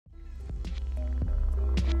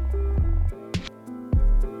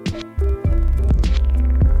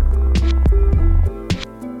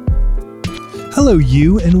Hello,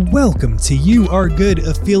 you, and welcome to You Are Good,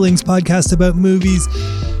 a feelings podcast about movies.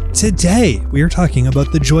 Today, we are talking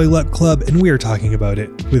about the Joy Luck Club, and we are talking about it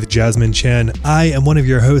with Jessamine Chan. I am one of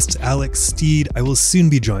your hosts, Alex Steed. I will soon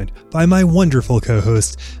be joined by my wonderful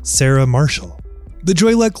co-host, Sarah Marshall. The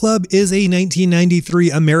Joy Luck Club is a 1993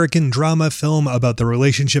 American drama film about the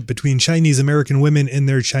relationship between Chinese American women and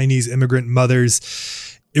their Chinese immigrant mothers.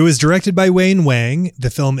 It was directed by Wayne Wang. The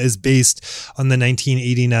film is based on the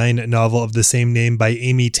 1989 novel of the same name by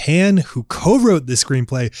Amy Tan, who co-wrote the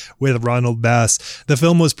screenplay with Ronald Bass. The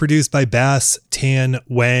film was produced by Bass, Tan,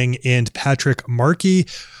 Wang, and Patrick Markey,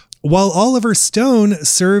 while Oliver Stone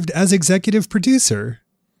served as executive producer.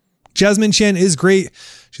 Jessamine Chan is great.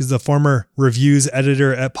 She's the former reviews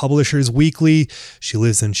editor at Publishers Weekly. She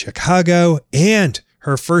lives in Chicago, and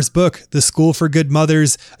her first book, The School for Good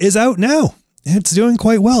Mothers, is out now. It's doing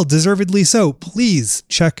quite well, deservedly so. Please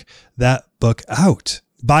check that book out.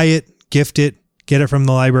 Buy it, gift it, get it from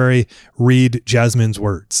the library, read Jessamine's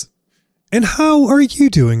words. And how are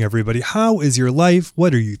you doing, everybody? How is your life?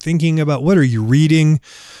 What are you thinking about? What are you reading?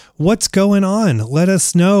 What's going on? Let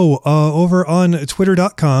us know over on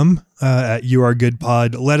twitter.com at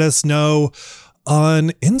YouAreGoodPod. Let us know on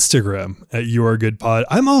Instagram at YouAreGoodPod.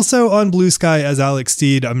 I'm also on Blue Sky as Alex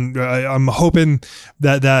Steed. I'm hoping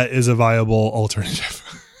that is a viable alternative.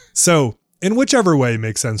 So in whichever way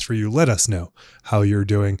makes sense for you, let us know how you're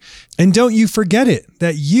doing. And don't you forget it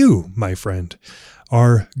that you, my friend,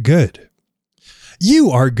 are good.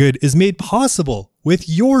 You Are Good is made possible with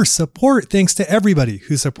your support, thanks to everybody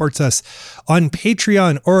who supports us on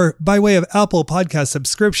Patreon or by way of Apple Podcast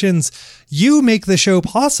subscriptions. You make the show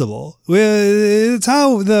possible. It's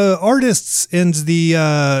how the artists and the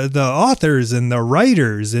authors and the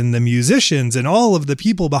writers and the musicians and all of the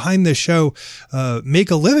people behind this show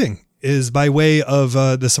make a living, is by way of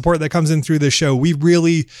the support that comes in through the show. We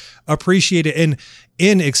really appreciate it. And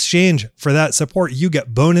in exchange for that support, you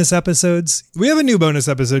get bonus episodes. We have a new bonus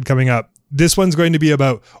episode coming up. This one's going to be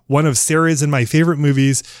about one of Sarah's and my favorite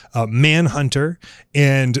movies, Manhunter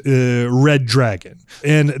and Red Dragon.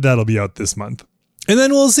 And that'll be out this month. And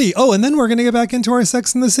then we'll see. Oh, and then we're going to get back into our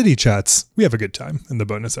Sex and the City chats. We have a good time in the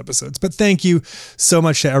bonus episodes. But thank you so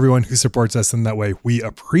much to everyone who supports us in that way. We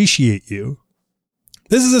appreciate you.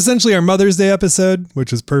 This is essentially our Mother's Day episode,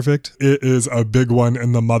 which is perfect. It is a big one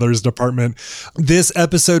in the Mother's department. This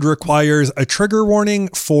episode requires a trigger warning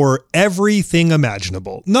for everything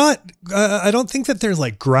imaginable. I don't think that there's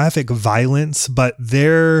like graphic violence, but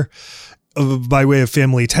there, by way of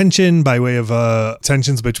family tension, by way of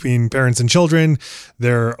tensions between parents and children,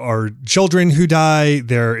 there are children who die.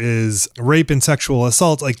 There is rape and sexual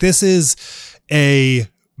assault. Like, this is a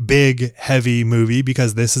big, heavy movie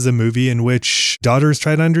because this is a movie in which daughters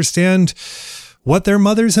try to understand what their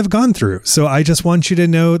mothers have gone through. So I just want you to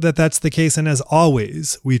know that that's the case. And as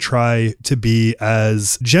always, we try to be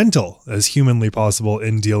as gentle as humanly possible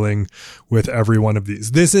in dealing with every one of these.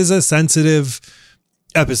 This is a sensitive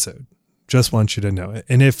episode. Just want you to know it.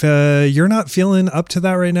 And if you're not feeling up to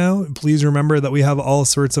that right now, please remember that we have all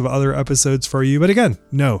sorts of other episodes for you. But again,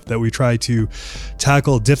 know that we try to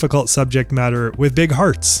tackle difficult subject matter with big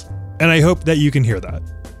hearts. And I hope that you can hear that.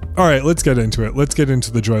 All right, let's get into it. Let's get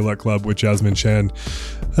into the Joy Luck Club with Jessamine Chan.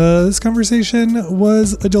 This conversation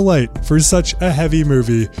was a delight. For such a heavy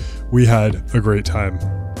movie, we had a great time.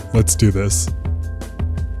 Let's do this.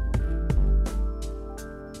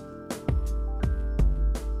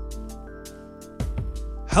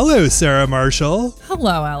 Hello, Sarah Marshall.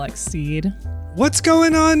 Hello, Alex Steed. What's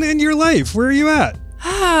going on in your life? Where are you at?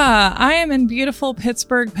 I am in beautiful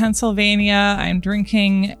Pittsburgh, Pennsylvania. I'm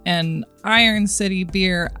drinking an Iron City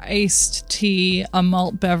beer iced tea, a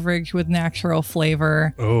malt beverage with natural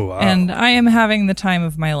flavor. Oh, wow. And I am having the time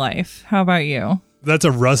of my life. How about you? That's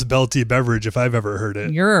a Rust Belty beverage if I've ever heard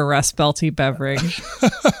it. You're a Rust Belty beverage.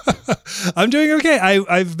 I'm doing okay.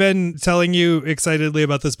 I've been telling you excitedly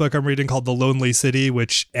about this book I'm reading called The Lonely City,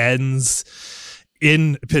 which ends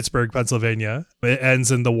in Pittsburgh, Pennsylvania. It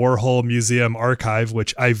ends in the Warhol Museum archive,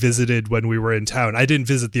 which I visited when we were in town. I didn't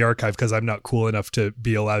visit the archive because I'm not cool enough to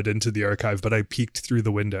be allowed into the archive, but I peeked through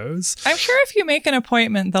the windows. I'm sure if you make an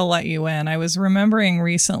appointment, they'll let you in. I was remembering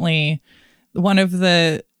recently one of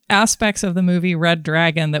the aspects of the movie Red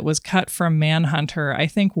Dragon that was cut from Manhunter, I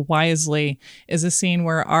think wisely, is a scene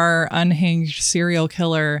where our unhinged serial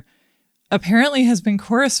killer apparently has been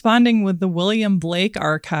corresponding with the William Blake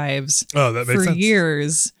archives for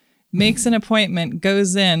years, makes an appointment,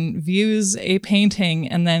 goes in, views a painting,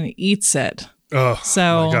 and then eats it. Oh,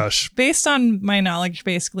 so my gosh. Based on my knowledge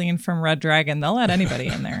base gleaned from Red Dragon, they'll let anybody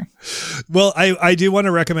in there. Well, I do want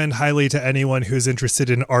to recommend highly to anyone who's interested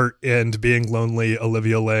in art and being lonely,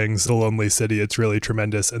 Olivia Lang's The Lonely City. It's really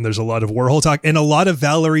tremendous. And there's a lot of Warhol talk and a lot of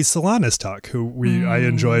Valerie Solanas talk, who I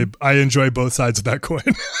enjoy both sides of that coin.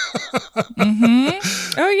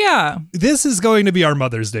 Mm-hmm. Oh, yeah. This is going to be our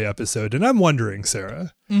Mother's Day episode. And I'm wondering,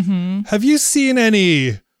 Sarah, have you seen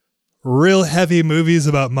any real heavy movies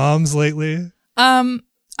about moms lately?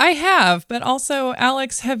 I have, but also,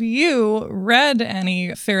 Alex, have you read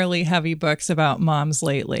any fairly heavy books about moms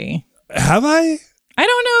lately? Have I? I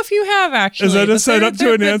don't know if you have, actually. Is that a setup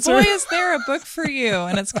to an answer? Boy, is there a book for you,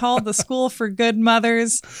 and it's called The School for Good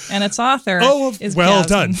Mothers, and its author is well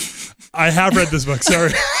Jessamine. done. I have read this book,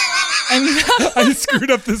 sorry. I screwed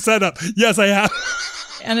up the setup. Yes, I have.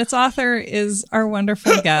 And its author is our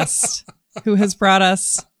wonderful guest, who has brought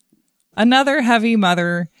us another heavy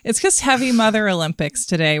mother. It's just Heavy Mother Olympics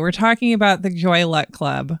today. We're talking about the Joy Luck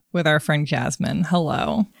Club with our friend Jessamine.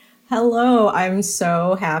 Hello. Hello. I'm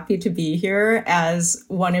so happy to be here as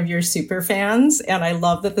one of your super fans. And I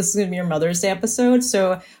love that this is going to be your Mother's Day episode.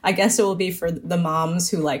 So I guess it will be for the moms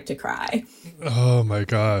who like to cry. Oh my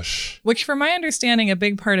gosh. Which, from my understanding, a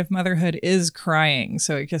big part of motherhood is crying.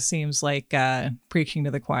 So it just seems like preaching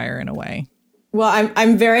to the choir in a way. Well,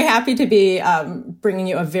 I'm very happy to be bringing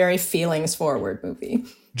you a very feelings-forward movie.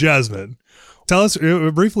 Jasmine, tell us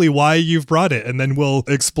briefly why you've brought it, and then we'll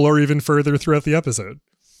explore even further throughout the episode.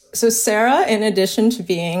 So Sarah, in addition to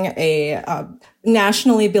being a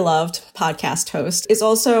nationally beloved podcast host, is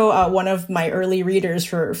also one of my early readers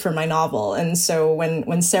for my novel. And so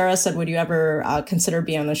when Sarah said, would you ever consider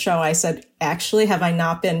being on the show? I said, actually, have I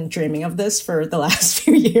not been dreaming of this for the last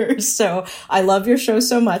few years? So I love your show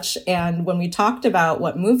so much. And when we talked about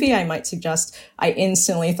what movie I might suggest, I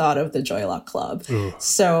instantly thought of the Joy Luck Club. Ugh.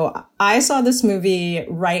 So I saw this movie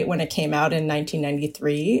right when it came out in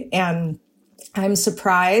 1993. And I'm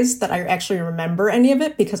surprised that I actually remember any of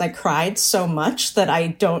it because I cried so much that I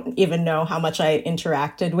don't even know how much I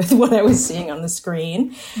interacted with what I was seeing on the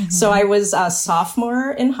screen. Mm-hmm. So I was a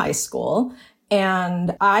sophomore in high school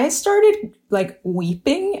and I started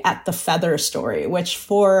weeping at the feather story, which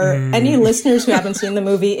for any listeners who haven't seen the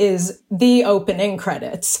movie is the opening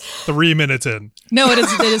credits. 3 minutes in. No, it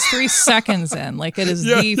is 3 seconds in. It is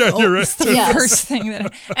the first thing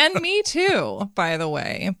that, and me too, by the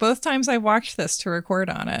way. Both times I watched this to record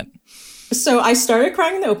on it. So I started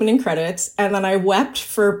crying in the opening credits and then I wept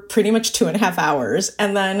for pretty much 2.5 hours.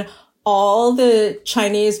 And then all the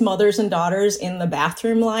Chinese mothers and daughters in the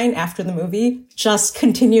bathroom line after the movie just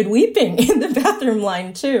continued weeping in the bathroom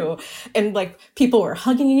line too. And people were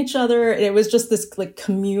hugging each other. It was just this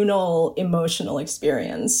communal emotional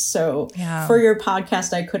experience. So for your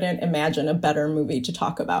podcast, I couldn't imagine a better movie to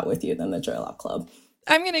talk about with you than the Joy Luck Club.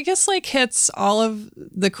 I mean, it just hits all of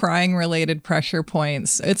the crying related pressure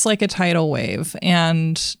points. It's like a tidal wave.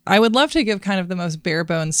 And I would love to give kind of the most bare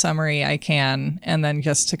bones summary I can, and then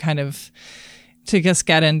just to get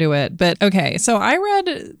into it. But okay, so I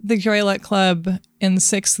read The Joy Luck Club in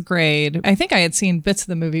 6th grade. I think I had seen bits of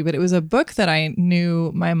the movie, but it was a book that I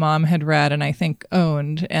knew my mom had read and I think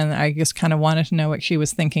owned. And I just kind of wanted to know what she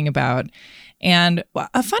was thinking about. And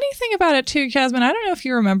a funny thing about it too, Jessamine, I don't know if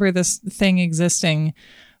you remember this thing existing,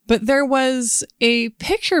 but there was a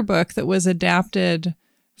picture book that was adapted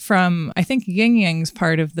from, I think, Ying Ying's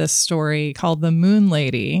part of this story called The Moon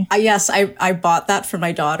Lady. Yes, I bought that for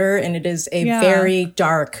my daughter, and it is a very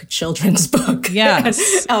dark children's book.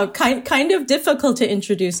 Yes. kind of difficult to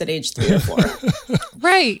introduce at age 3 or 4.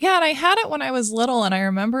 Right. Yeah, and I had it when I was little, and I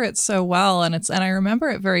remember it so well, and I remember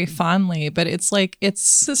it very fondly, but it's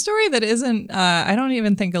a story that isn't, I don't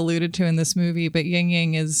even think alluded to in this movie, but Ying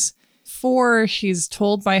Ying is 4. She's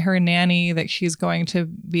told by her nanny that she's going to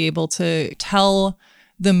be able to tell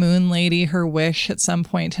the Moon Lady her wish at some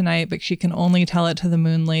point tonight, but she can only tell it to the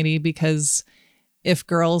Moon Lady because if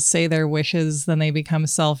girls say their wishes, then they become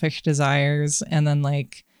selfish desires. And then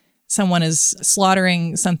someone is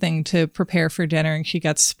slaughtering something to prepare for dinner and she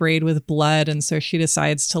gets sprayed with blood. And so she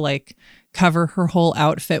decides to cover her whole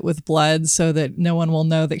outfit with blood so that no one will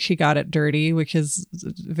know that she got it dirty, which is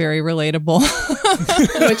very relatable.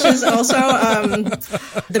 Which is also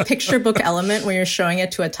the picture book element when you're showing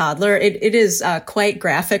it to a toddler. It is quite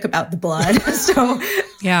graphic about the blood. So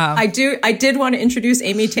yeah, I did want to introduce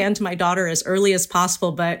Amy Tan to my daughter as early as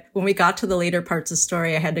possible. But when we got to the later parts of the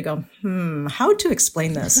story, I had to go, how to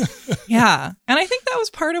explain this? Yeah. And I think that was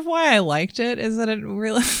part of why I liked it, is that it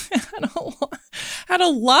really, I Had a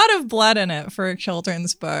lot of blood in it for a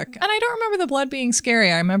children's book. And I don't remember the blood being scary.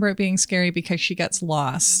 I remember it being scary because she gets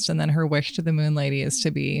lost, and then her wish to the Moon Lady is to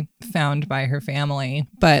be found by her family.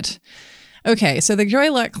 But okay, so the Joy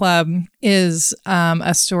Luck Club is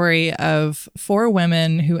a story of 4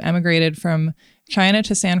 women who emigrated from China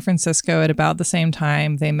to San Francisco at about the same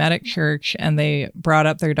time. They met at church and they brought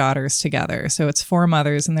up their daughters together. So it's 4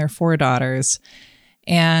 mothers and their 4 daughters.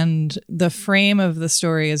 And the frame of the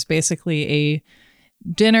story is basically a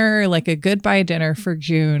dinner, like a goodbye dinner for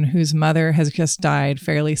June, whose mother has just died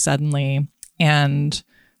fairly suddenly. And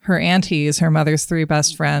her aunties, her mother's 3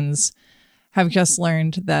 best friends, have just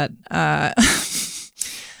learned that,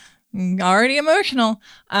 already emotional.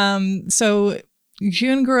 So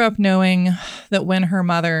June grew up knowing that when her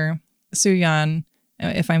mother, Su-Yan,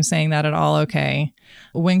 if I'm saying that at all okay,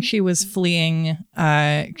 when she was fleeing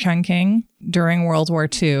Chungking during World War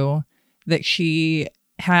II, that she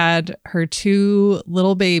had her 2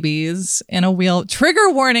 little babies in a wheel.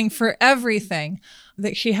 Trigger warning for everything.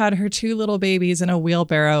 That she had her 2 little babies in a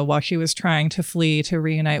wheelbarrow while she was trying to flee to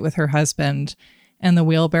reunite with her husband. And the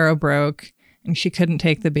wheelbarrow broke and she couldn't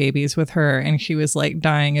take the babies with her. And she was like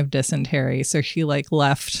dying of dysentery. So she like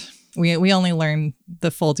left. We only learn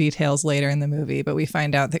the full details later in the movie, but we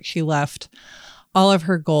find out that she left all of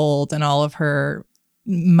her gold and all of her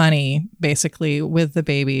money basically with the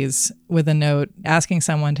babies, with a note asking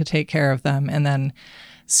someone to take care of them, and then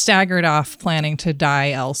staggered off planning to die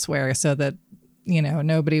elsewhere so that, you know,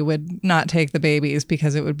 nobody would not take the babies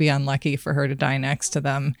because it would be unlucky for her to die next to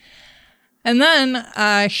them. And then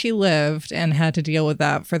she lived and had to deal with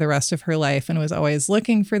that for the rest of her life and was always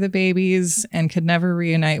looking for the babies and could never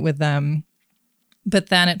reunite with them. But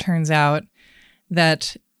then it turns out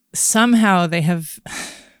that somehow they have...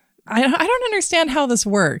 I don't understand how this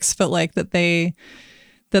works, but like that the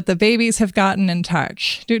babies have gotten in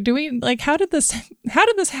touch. Do we like, how did this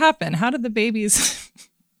happen? How did the babies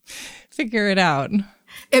figure it out?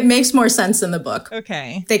 It makes more sense in the book.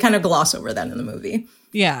 Okay. They kind of gloss over that in the movie.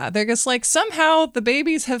 Yeah. They're just like, somehow the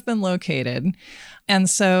babies have been located. And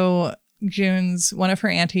so one of her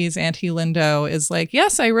aunties, Auntie Lindo, is like,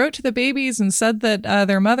 yes, I wrote to the babies and said that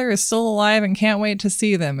their mother is still alive and can't wait to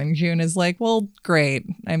see them. And June is like, well, great.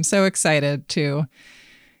 I'm so excited to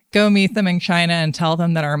go meet them in China and tell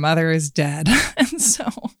them that our mother is dead. And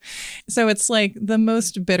so it's like the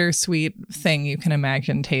most bittersweet thing you can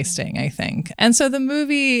imagine tasting, I think. And so the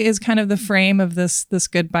movie is kind of the frame of this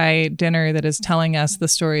goodbye dinner that is telling us the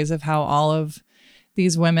stories of how all of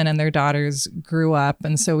these women and their daughters grew up.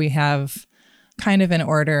 And so we have kind of in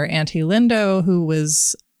order Auntie Lindo, who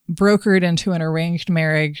was brokered into an arranged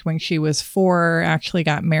marriage when she was 4, actually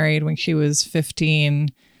got married when she was 15.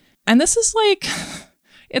 And this is like,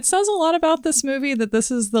 it says a lot about this movie that this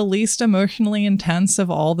is the least emotionally intense of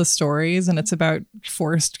all the stories, and it's about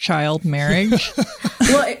forced child marriage.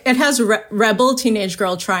 Well, it has rebel teenage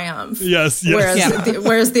girl triumph. Yes.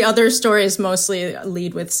 Whereas the other stories mostly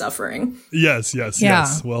lead with suffering. Yes.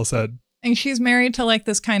 Well said. And she's married to like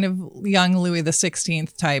this kind of young Louis the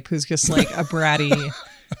 16th type who's just like a bratty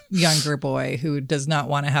younger boy who does not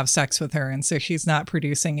want to have sex with her. And so she's not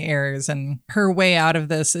producing heirs. And her way out of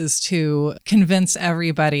this is to convince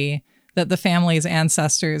everybody that the family's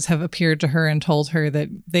ancestors have appeared to her and told her that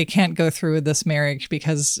they can't go through with this marriage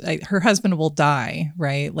because her husband will die,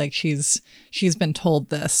 right? Like she's been told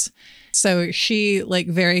this. So she like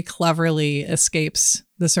very cleverly escapes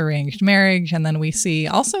this arranged marriage. And then we see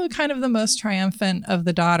also kind of the most triumphant of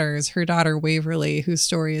the daughters, her daughter Waverly, whose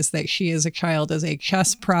story is that she is a child as a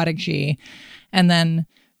chess prodigy and then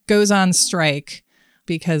goes on strike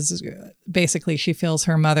because basically she feels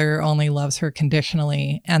her mother only loves her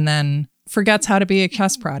conditionally and then forgets how to be a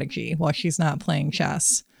chess prodigy while she's not playing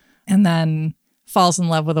chess. And then falls in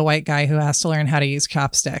love with a white guy who has to learn how to use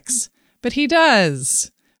chopsticks. But he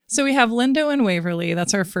does. So we have Lindo and Waverly.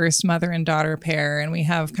 That's our first mother and daughter pair. And we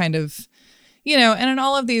have kind of, you know, and in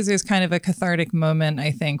all of these, there's kind of a cathartic moment,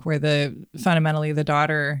 I think, where fundamentally the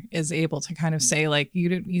daughter is able to kind of say, like, you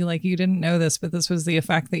didn't know this, but this was the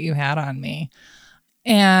effect that you had on me.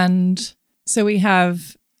 And so we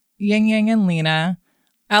have Ying Ying and Lena.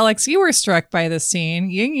 Alex, you were struck by this scene.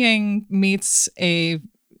 Ying Ying meets a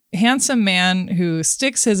handsome man who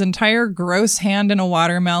sticks his entire gross hand in a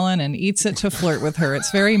watermelon and eats it to flirt with her.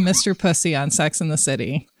 It's very Mr. Pussy on Sex and the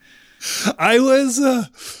City. I was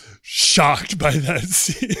shocked by that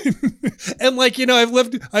scene. And like, you know,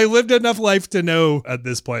 I lived enough life to know at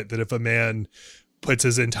this point that if a man puts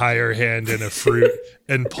his entire hand in a fruit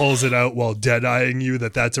and pulls it out while dead-eyeing you,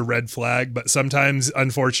 that's a red flag. But sometimes,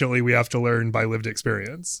 unfortunately, we have to learn by lived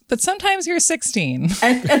experience. But sometimes you're 16.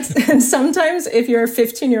 And sometimes if you're a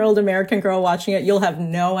 15-year-old American girl watching it, you'll have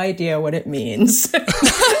no idea what it means.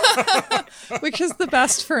 Which is the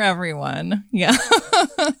best for everyone. Yeah.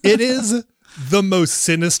 It is the most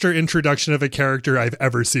sinister introduction of a character I've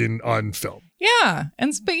ever seen on film. Yeah.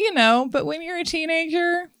 But when you're a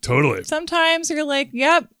teenager, totally. Sometimes you're like,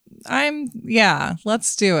 yep,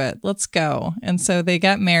 let's do it. Let's go. And so they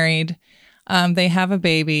get married. They have a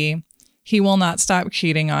baby. He will not stop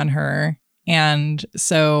cheating on her. And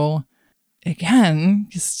so again,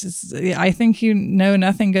 I think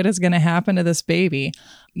nothing good is going to happen to this baby.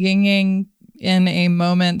 Ying Yang, in a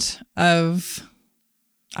moment of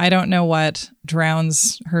I don't know what,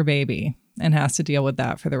 drowns her baby and has to deal with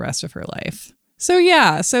that for the rest of her life. So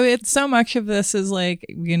yeah, it's so much of this is like,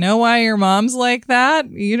 you know why your mom's like that?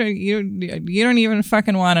 You don't even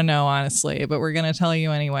fucking want to know, honestly, but we're going to tell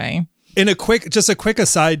you anyway. In a quick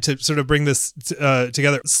aside to sort of bring this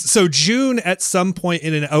together. So June, at some point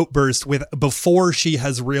in an outburst before she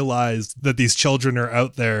has realized that these children are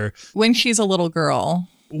out there. When she's a little girl,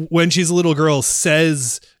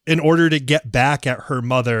 says, in order to get back at her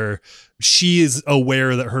mother, she is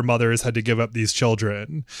aware that her mother has had to give up these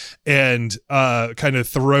children, and kind of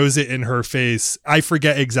throws it in her face. I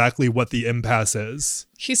forget exactly what the impasse is.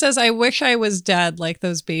 She says, "I wish I was dead like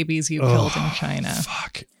those babies you killed in China."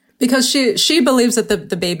 Fuck. Because she believes that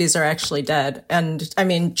the babies are actually dead. And I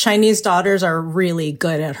mean, Chinese daughters are really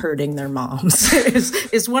good at hurting their moms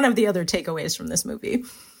is one of the other takeaways from this movie.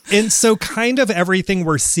 And so kind of everything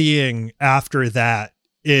we're seeing after that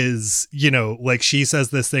is, like she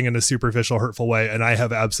says this thing in a superficial, hurtful way. And I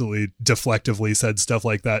have absolutely deflectively said stuff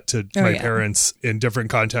like that to my parents in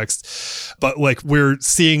different contexts. But like we're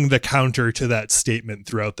seeing the counter to that statement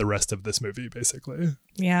throughout the rest of this movie, basically.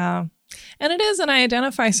 Yeah. And it is. And I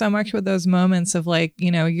identify so much with those moments of like,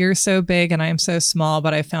 you're so big and I'm so small,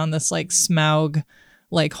 but I found this like Smaug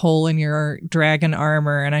like hole in your dragon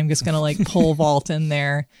armor, and I'm just going to like pole vault in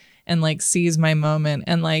there and like seize my moment.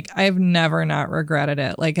 And like, I've never not regretted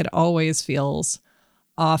it. Like it always feels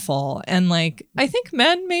awful. And like, I think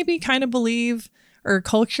men maybe kind of believe, or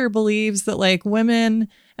culture believes, that like women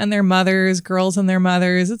and their mothers, girls and their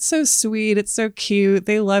mothers, it's so sweet. It's so cute.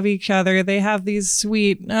 They love each other. They have these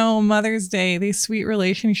sweet, Mother's Day, these sweet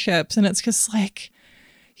relationships. And it's just like,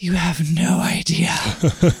 you have no idea.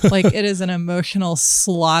 Like it is an emotional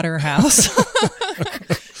slaughterhouse.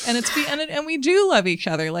 And we do love each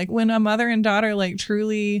other. Like when a mother and daughter like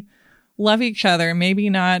truly love each other, maybe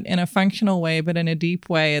not in a functional way, but in a deep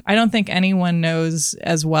way. I don't think anyone knows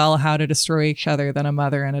as well how to destroy each other than a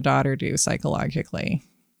mother and a daughter do psychologically.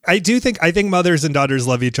 I think mothers and daughters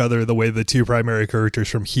love each other the way the two primary characters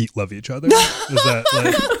from Heat love each other. Is that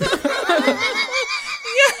like...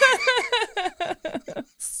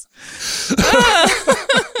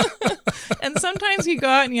 And sometimes you go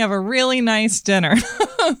out and you have a really nice dinner.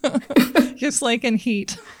 Just like in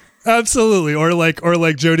Heat. Absolutely. Or like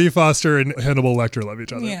Jodie Foster and Hannibal Lecter love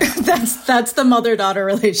each other. Yeah. That's the mother-daughter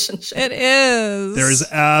relationship. It is.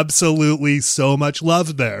 There's absolutely so much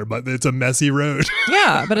love there, but it's a messy road.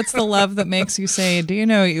 Yeah, but it's the love that makes you say, do you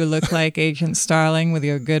know what you look like, Agent Starling, with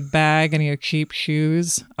your good bag and your cheap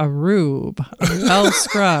shoes? A rube. A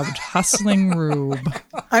well-scrubbed, hustling rube.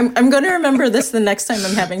 I'm going to remember this the next time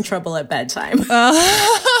I'm having trouble at bedtime.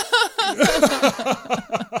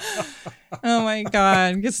 Oh my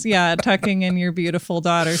God. Just, tucking in your beautiful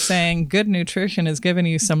daughter saying, good nutrition has given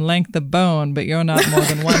you some length of bone, but you're not more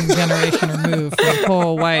than one generation removed from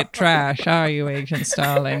poor white trash, are you, Agent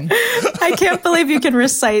Starling? I can't believe you can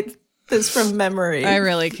recite this from memory. I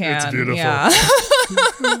really can. It's beautiful. Yeah.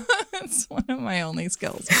 It's one of my only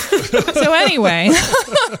skills. So anyway.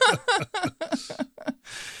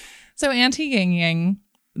 So Auntie Ying Yang,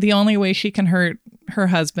 the only way she can hurt her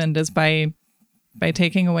husband is by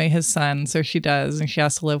taking away his son. So she does, and she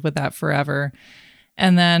has to live with that forever.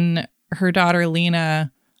 And then her daughter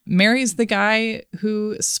Lena marries the guy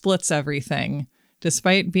who splits everything,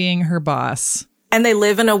 despite being her boss. And they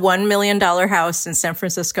live in a $1 million house in San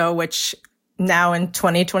Francisco, which now in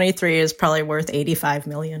 2023 is probably worth $85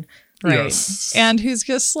 million. Right. Yes. And who's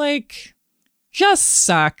just like, just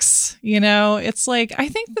sucks. It's like, I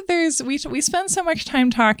think that we spend so much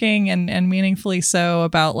time talking and meaningfully so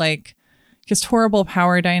about like, just horrible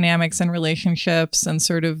power dynamics and relationships and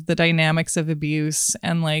sort of the dynamics of abuse.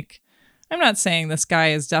 And like, I'm not saying this guy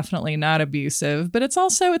is definitely not abusive, but it's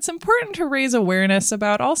important to raise awareness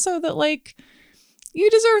about also that like, you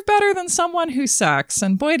deserve better than someone who sucks.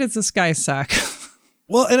 And boy, does this guy suck.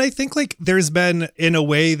 Well, and I think like there's been in a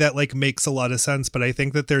way that like makes a lot of sense, but I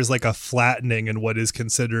think that there's like a flattening in what is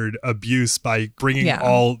considered abuse by bringing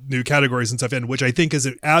all new categories and stuff in, which I think is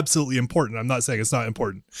absolutely important. I'm not saying it's not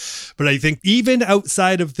important, but I think even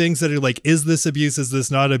outside of things that are like, is this abuse? Is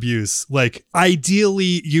this not abuse? Like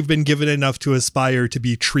ideally you've been given enough to aspire to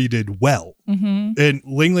be treated well. Mm-hmm. And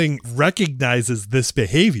Ling Ling recognizes this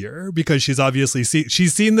behavior because she's obviously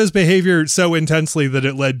she's seen this behavior so intensely that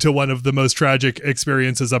it led to one of the most tragic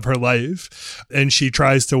experiences of her life. And she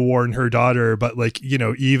tries to warn her daughter, but like, you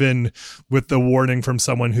know, even with the warning from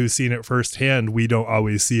someone who's seen it firsthand, we don't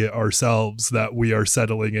always see it ourselves, that we are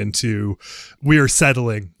settling into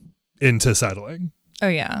settling. Oh,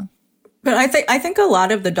 yeah. But I think a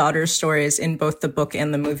lot of the daughter's stories in both the book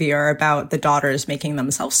and the movie are about the daughters making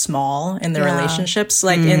themselves small in their relationships.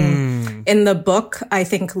 Like in the book, I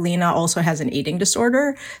think Lena also has an eating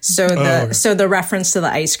disorder. So the reference to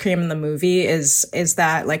the ice cream in the movie is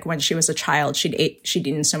that like when she was a child, she'd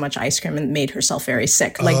eaten so much ice cream and made herself very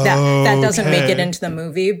sick. Like that doesn't make it into the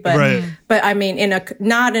movie. But but I mean,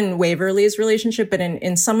 not in Waverly's relationship, but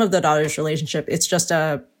in some of the daughters' relationship, it's just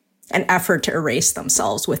an effort to erase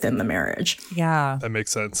themselves within the marriage. Yeah. That makes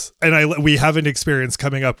sense. And we have an experience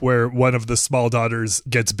coming up where one of the small daughters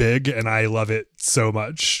gets big, and I love it so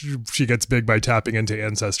much. She gets big by tapping into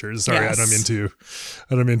ancestors. Sorry, yes. I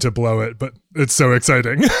don't mean to blow it, but it's so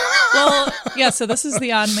exciting. Well, yeah, so this is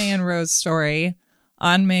the An Mei and Rose story.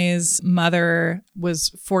 An Mei's mother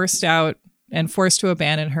was forced out and forced to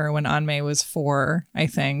abandon her when An Mei was 4, I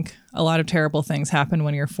think. A lot of terrible things happen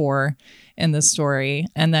when you're 4 in this story,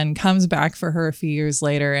 and then comes back for her a few years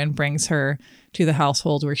later and brings her to the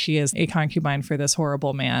household where she is a concubine for this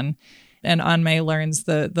horrible man. And An Mei learns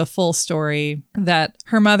the full story, that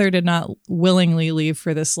her mother did not willingly leave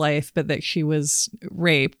for this life, but that she was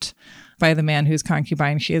raped by the man whose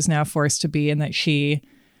concubine she is now forced to be, and that she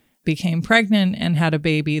became pregnant and had a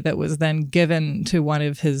baby that was then given to one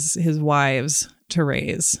of his wives to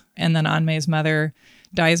raise. And then An Mei's mother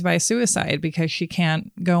dies by suicide because she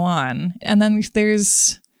can't go on. And then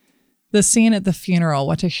there's the scene at the funeral.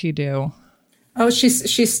 What does she do? Oh, she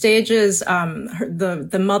stages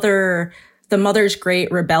the mother's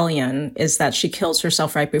great rebellion is that she kills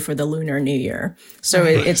herself right before the Lunar New Year. So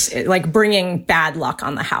it's like bringing bad luck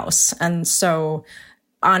on the house. And so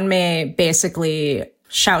An Mei basically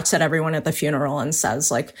shouts at everyone at the funeral and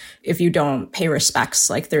says, like, if you don't pay respects,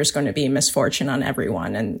 like there's going to be misfortune on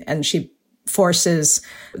everyone. And she forces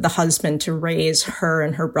the husband to raise her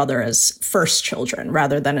and her brother as first children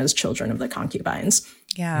rather than as children of the concubines.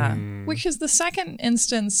 Yeah. Which is the second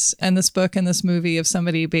instance in this book and this movie of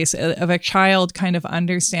somebody of a child kind of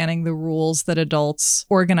understanding the rules that adults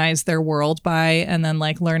organize their world by, and then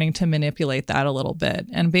like learning to manipulate that a little bit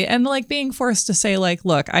and like being forced to say like,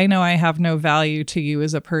 look, I know I have no value to you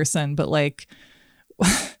as a person, but like,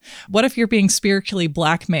 what if you're being spiritually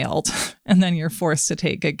blackmailed and then you're forced to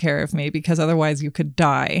take good care of me because otherwise you could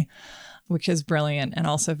die, which is brilliant and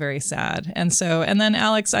also very sad. And then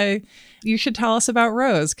Alex, you should tell us about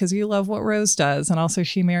Rose, because you love what Rose does. And also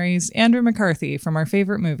she marries Andrew McCarthy from our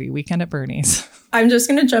favorite movie, Weekend at Bernie's. I'm just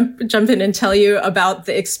going to jump in and tell you about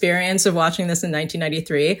the experience of watching this in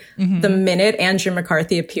 1993. Mm-hmm. The minute Andrew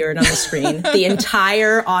McCarthy appeared on the screen, the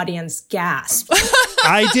entire audience gasped.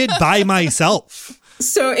 I did by myself.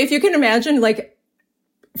 So if you can imagine, like,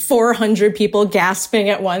 400 people gasping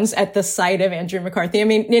at once at the sight of Andrew McCarthy. I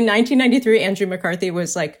mean, in 1993, Andrew McCarthy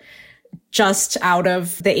was like just out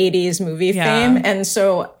of the 80s movie fame. And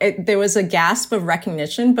so there was a gasp of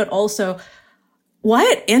recognition, but also,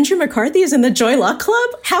 what? Andrew McCarthy is in the Joy Luck Club?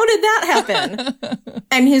 How did that happen?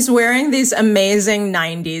 And he's wearing these amazing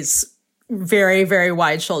 90s very, very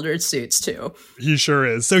wide-shouldered suits too. He sure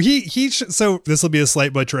is. So so this will be a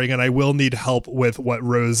slight butchering, and I will need help with what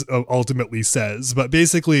Rose ultimately says. But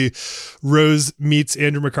basically, Rose meets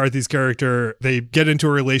Andrew McCarthy's character. They get into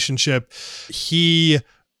a relationship. He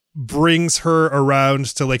brings her around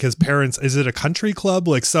to like his parents. Is it a country club?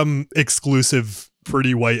 Like some exclusive,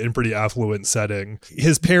 pretty white and pretty affluent setting.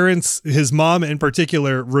 His parents, his mom in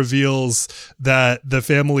particular, reveals that the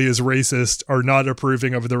family is racist, are not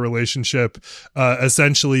approving of the relationship,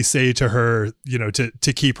 essentially say to her, you know,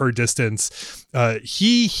 to keep her distance.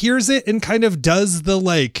 He hears it and kind of does the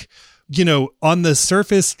like, you know, on the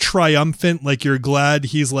surface triumphant, like you're glad.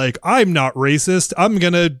 He's like, I'm not racist. I'm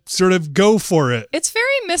going to sort of go for it. It's very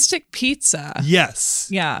Mystic Pizza. Yes.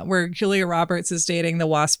 Yeah. Where Julia Roberts is dating the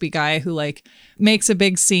waspy guy who like makes a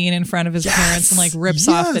big scene in front of his parents and like rips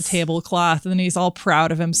off the tablecloth, and then he's all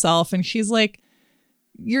proud of himself. And she's like,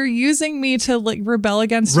 you're using me to like rebel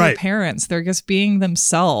against your parents. They're just being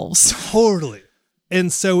themselves. Totally.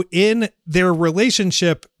 And so in their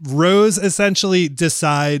relationship, Rose essentially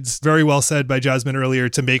decides, very well said by Jasmine earlier,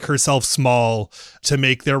 to make herself small to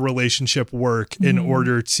make their relationship work in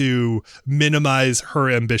order to minimize her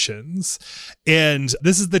ambitions. And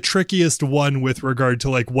this is the trickiest one with regard to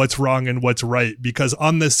like what's wrong and what's right, because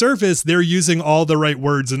on the surface, they're using all the right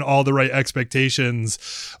words and all the right expectations,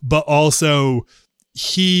 but also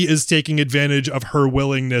he is taking advantage of her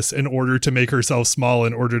willingness in order to make herself small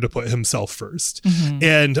in order to put himself first.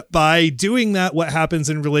 And by doing that, what happens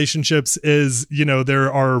in relationships is, you know, there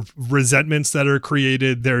are resentments that are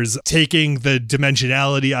created. There's taking the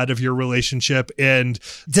dimensionality out of your relationship. And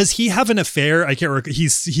does he have an affair? I can't remember. He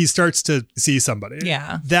starts to see somebody.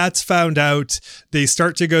 Yeah. That's found out. They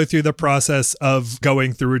start to go through the process of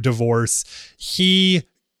going through a divorce. He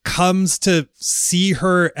comes to see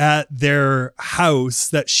her at their house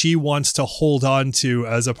that she wants to hold on to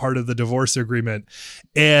as a part of the divorce agreement.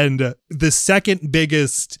 And the second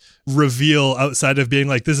biggest reveal outside of being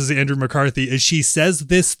like, this is Andrew McCarthy, is she says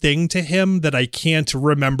this thing to him that I can't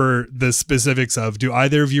remember the specifics of. Do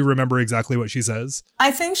either of you remember exactly what she says? I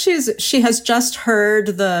think she has just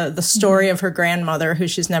heard the story of her grandmother who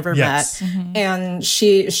she's never met. And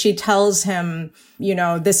she tells him, you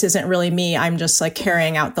know, this isn't really me. I'm just like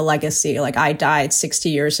carrying out the legacy. Like I died 60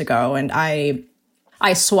 years ago and I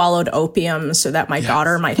swallowed opium so that my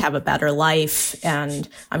daughter might have a better life. And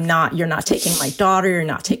you're not taking my daughter. You're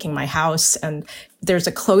not taking my house. And there's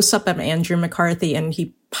a close up of Andrew McCarthy and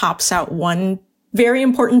he pops out one very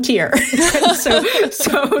important tear. so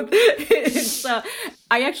it's,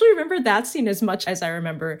 I actually remember that scene as much as I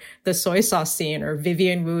remember the soy sauce scene or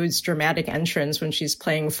Vivian Wu's dramatic entrance when she's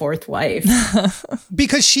playing fourth wife.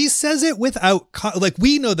 Because she says it without, like,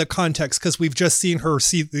 we know the context because we've just seen her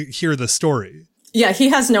hear the story. Yeah, he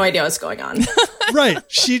has no idea what's going on. Right.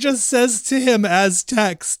 She just says to him as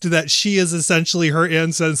text that she is essentially her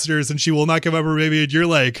ancestors and she will not give up her baby. And you're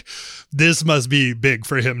like, this must be big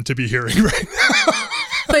for him to be hearing right now.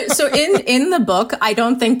 But so in the book, I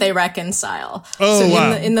don't think they reconcile. Oh, so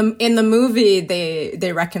wow. in the movie,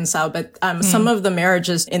 they reconcile, but some of the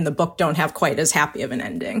marriages in the book don't have quite as happy of an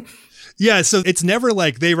ending. Yeah, so it's never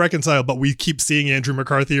like they reconcile, but we keep seeing Andrew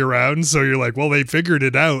McCarthy around. So you're like, well, they figured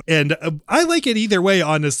it out. And I like it either way,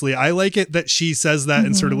 honestly. I like it that she says that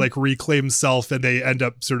and sort of like reclaims self and they end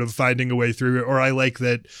up sort of finding a way through it. Or I like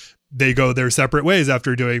that they go their separate ways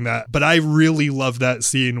after doing that. But I really love that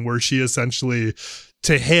scene where she essentially,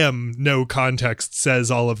 to him, no context,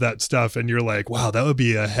 says all of that stuff. And you're like, wow, that would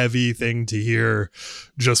be a heavy thing to hear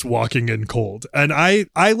just walking in cold. And I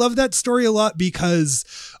love that story a lot because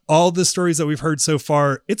all the stories that we've heard so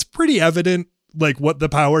far, it's pretty evident like what the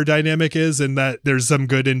power dynamic is and that there's some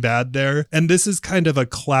good and bad there. And this is kind of a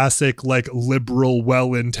classic, like liberal,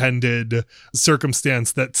 well-intended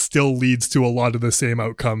circumstance that still leads to a lot of the same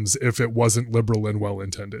outcomes if it wasn't liberal and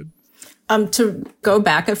well-intended. To go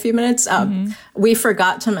back a few minutes, we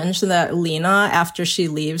forgot to mention that Lena, after she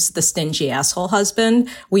leaves the stingy asshole husband,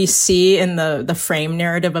 we see in the frame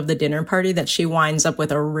narrative of the dinner party that she winds up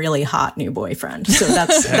with a really hot new boyfriend. So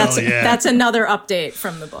that's another update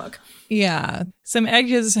from the book. Yeah. Some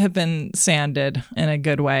edges have been sanded in a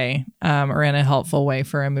good way, or in a helpful way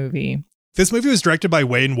for a movie. This movie was directed by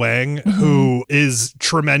Wayne Wang, who is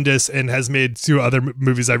tremendous and has made two other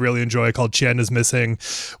movies I really enjoy called Chan is Missing,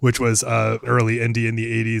 which was early indie in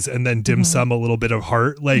the 80s, and then Dim Sum, A Little Bit of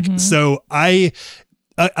Heart. Like, so I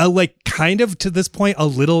like kind of to this point a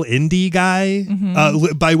little indie guy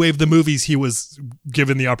by way of the movies he was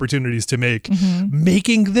given the opportunities to make,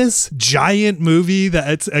 making this giant movie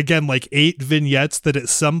that it's again like 8 vignettes that at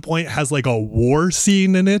some point has like a war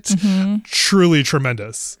scene in it. Truly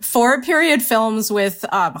tremendous. 4 period films with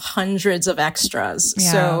hundreds of extras.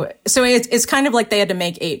 Yeah. So it's kind of like they had to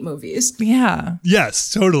make 8 movies. Yeah.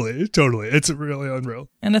 Yes, totally. It's really unreal.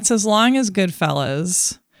 And it's as long as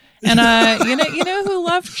Goodfellas. And you know who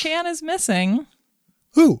loved Chan is Missing?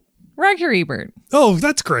 Who? Roger Ebert. Oh,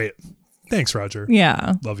 that's great. Thanks, Roger.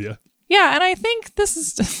 Yeah. Love you. Yeah, and I think this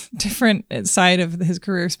is a different side of his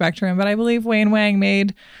career spectrum, but I believe Wayne Wang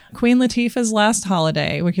made Queen Latifah's Last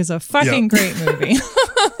Holiday, which is a fucking great movie.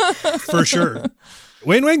 For sure.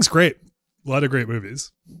 Wayne Wang's great. A lot of great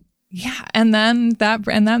movies. Yeah, and then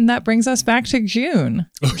that brings us back to June.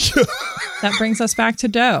 Oh, yeah. That brings us back to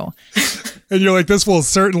Doe. And you're like, this will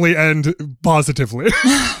certainly end positively.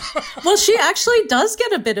 Well, she actually does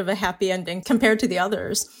get a bit of a happy ending compared to the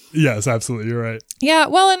others. Yes, absolutely. You're right. Yeah.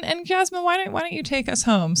 Well, and Jasmine, why don't you take us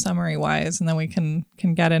home summary wise, and then we can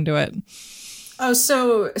get into it. Oh,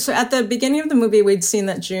 so at the beginning of the movie, we'd seen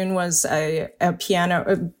that June was a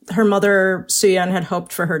piano. Her mother, Soo-yeon, had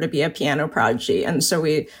hoped for her to be a piano prodigy. And so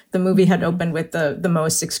the movie had opened with the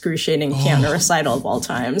most excruciating piano recital of all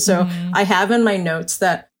time. So I have in my notes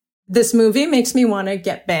that this movie makes me want to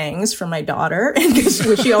get bangs for my daughter,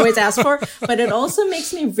 which she always asks for, but it also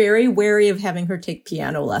makes me very wary of having her take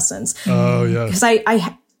piano lessons. Oh, yeah.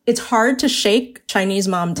 Because it's hard to shake Chinese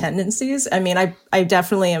mom tendencies. I mean, I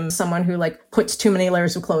definitely am someone who like puts too many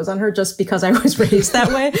layers of clothes on her just because I was raised that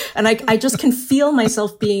way. And I just can feel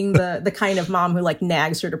myself being the kind of mom who like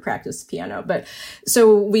nags her to practice piano. But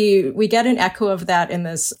so we get an echo of that in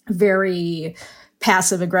this very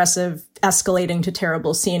passive aggressive, escalating to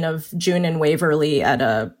terrible scene of June and Waverly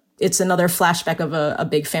it's another flashback of a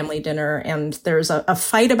big family dinner. And there's a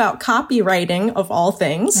fight about copywriting of all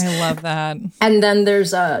things. I love that. And then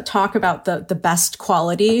there's a talk about the best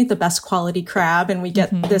quality crab. And we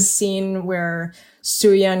get this scene where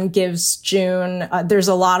Soo-yeon gives June, there's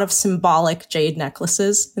a lot of symbolic jade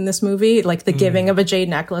necklaces in this movie. Like the giving of a jade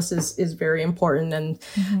necklace is very important. And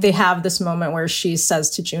they have this moment where she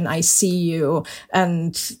says to June, "I see you."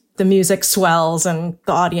 And the music swells and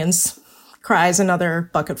the audience cries another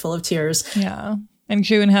bucket full of tears. Yeah. And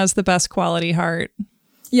June has the best quality heart.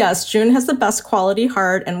 Yes, June has the best quality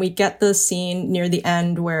heart. And we get the scene near the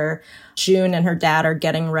end where June and her dad are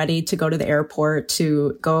getting ready to go to the airport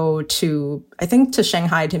to go to, I think, to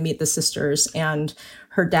Shanghai to meet the sisters. And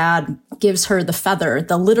her dad gives her the feather,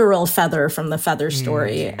 the literal feather from the feather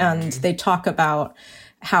story. And they talk about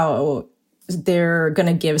how they're going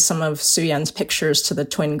to give some of Soo-yeon's pictures to the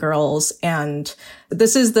twin girls. And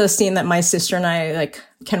this is the scene that my sister and I like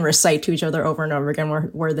can recite to each other over and over again,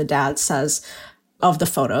 where the dad says of the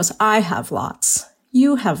photos, "I have lots.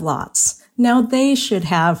 You have lots. Now they should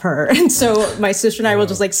have her." And so my sister and I will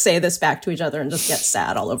just like say this back to each other and just get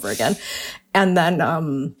sad all over again. And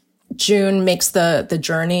then, June makes the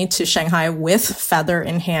journey to Shanghai with feather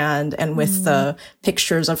in hand and with the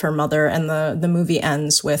pictures of her mother. And the movie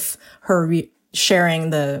ends with her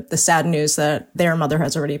sharing the sad news that their mother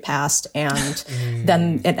has already passed. And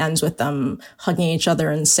then it ends with them hugging each other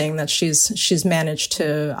and saying that she's managed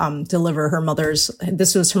to deliver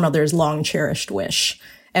this was her mother's long cherished wish.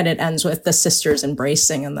 And it ends with the sisters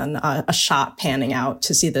embracing and then a shot panning out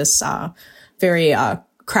to see this very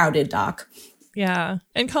crowded dock. Yeah.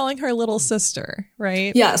 And calling her little sister,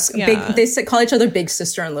 right? Yes. Yeah. They call each other big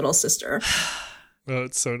sister and little sister. Oh,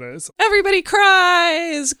 it's so nice. Everybody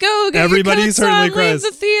cries. Go get Everybody your coats certainly on, cries.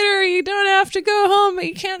 leave the theater. You don't have to go home, but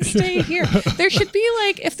you can't stay here. There should be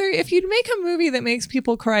like, if you'd make a movie that makes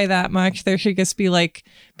people cry that much, there should just be like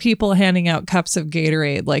people handing out cups of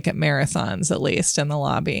Gatorade, like at marathons, at least in the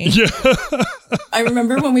lobby. Yeah. I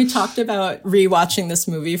remember when we talked about rewatching this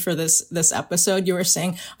movie for this episode, you were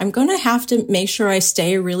saying, "I'm going to have to make sure I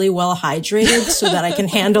stay really well hydrated so that I can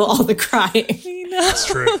handle all the crying." That's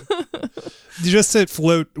true. Just to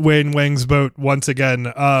float Wayne Wang's boat once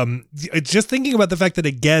again, just thinking about the fact that,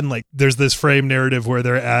 again, like there's this frame narrative where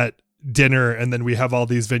they're at dinner and then we have all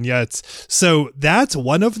these vignettes. So that's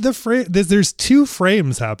one of the frames. There's two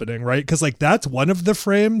frames happening, right? Because like that's one of the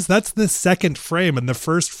frames. That's the second frame. And the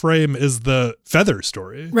first frame is the feather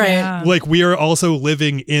story. Right. Yeah. Like we are also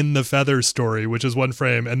living in the feather story, which is one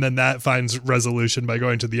frame. And then that finds resolution by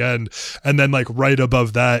going to the end. And then like right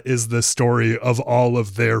above that is the story of all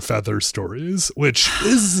of their feather stories, which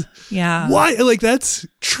is why like that's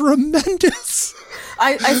tremendous.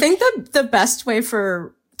 I think that the best way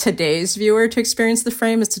for today's viewer to experience the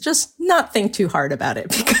frame is to just not think too hard about it,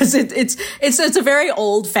 because it's a very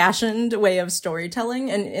old fashioned way of storytelling.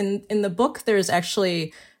 And in the book, there's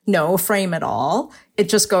actually no frame at all. It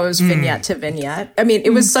just goes vignette to vignette. I mean,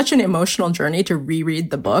 it was such an emotional journey to reread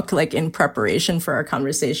the book, like in preparation for our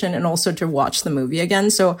conversation, and also to watch the movie again.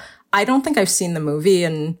 So I don't think I've seen the movie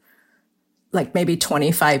in like maybe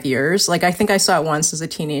 25 years. Like I think I saw it once as a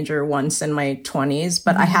teenager, once in my 20s,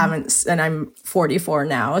 but I haven't, and I'm 44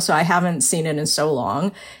 now, so I haven't seen it in so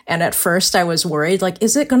long. And at first I was worried, like,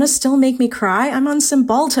 is it going to still make me cry? I'm on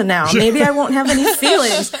Cymbalta now. Maybe I won't have any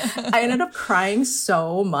feelings. I ended up crying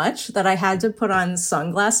so much that I had to put on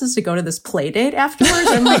sunglasses to go to this play date afterwards.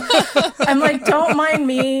 I'm like, don't mind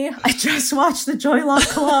me. I just watched the Joy Luck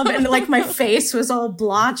Club and like my face was all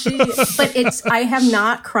blotchy, but I have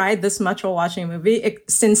not cried this much while watching a movie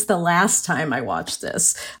since the last time I watched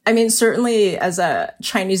this. I mean, certainly as a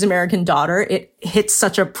Chinese American daughter, it hits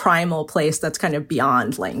such a primal place that's kind of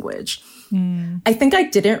beyond language. I think I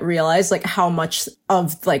didn't realize like how much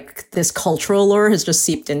of like this cultural lore has just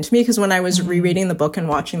seeped into me. Because when I was rereading the book and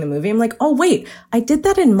watching the movie, I'm like, oh, wait, I did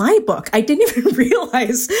that in my book. I didn't even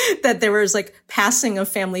realize that there was like passing of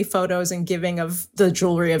family photos and giving of the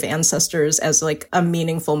jewelry of ancestors as like a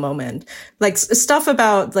meaningful moment. Like stuff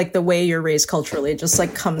about like the way you're raised culturally just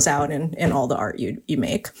like comes out in all the art you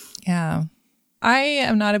make. Yeah. I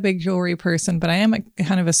am not a big jewelry person, but I am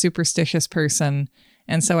kind of a superstitious person.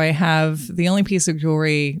 And so I have the only piece of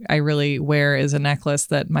jewelry I really wear is a necklace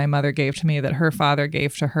that my mother gave to me that her father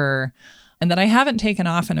gave to her and that I haven't taken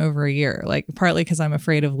off in over a year, like partly because I'm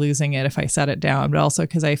afraid of losing it if I set it down, but also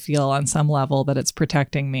because I feel on some level that it's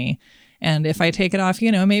protecting me. And if I take it off,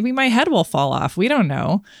 maybe my head will fall off. We don't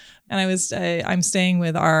know. And I'm staying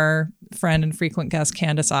with our friend and frequent guest,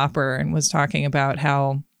 Candace Opper, and was talking about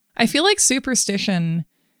how I feel like superstition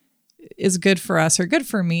is good for us, or good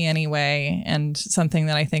for me anyway, and something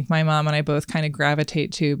that I think my mom and I both kind of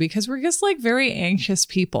gravitate to because we're just like very anxious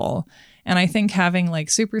people. And I think having like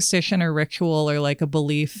superstition or ritual or like a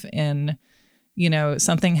belief in,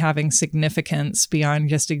 something having significance beyond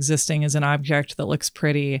just existing as an object that looks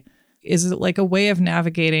pretty is like a way of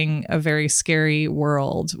navigating a very scary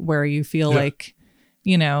world where you feel like,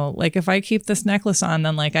 like if I keep this necklace on,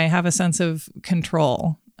 then like I have a sense of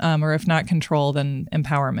control. Or if not control, then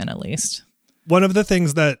empowerment at least. One of the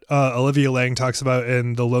things that Olivia Lang talks about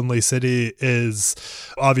in The Lonely City is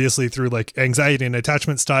obviously through like anxiety and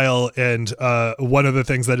attachment style. And one of the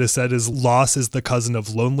things that is said is loss is the cousin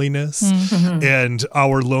of loneliness. Mm-hmm. And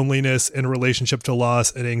our loneliness in relationship to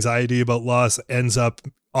loss and anxiety about loss ends up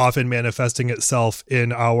often manifesting itself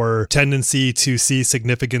in our tendency to see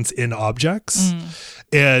significance in objects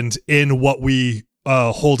and in what we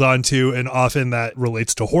hold on to, and often that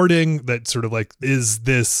relates to hoarding. That sort of like is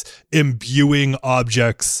this imbuing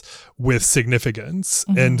objects with significance.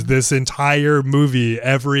 And this entire movie,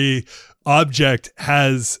 every object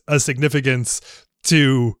has a significance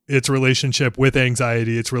to its relationship with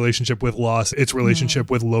anxiety, its relationship with loss, its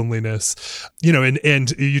relationship with loneliness,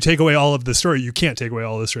 and you take away all of the story. You can't take away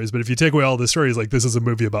all the stories, but if you take away all the stories, like this is a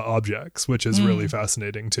movie about objects, which is really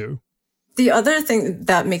fascinating too. The other thing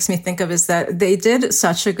that makes me think of is that they did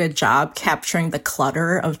such a good job capturing the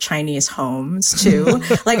clutter of Chinese homes too.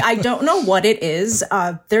 Like, I don't know what it is.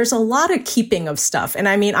 There's a lot of keeping of stuff. And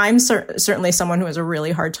I mean, I'm certainly someone who has a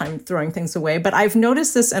really hard time throwing things away, but I've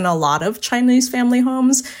noticed this in a lot of Chinese family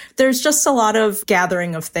homes. There's just a lot of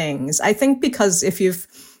gathering of things. I think because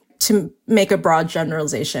to make a broad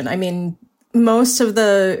generalization, I mean, most of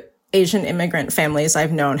the Asian immigrant families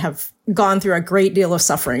I've known have gone through a great deal of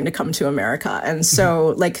suffering to come to America. And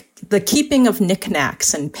so like the keeping of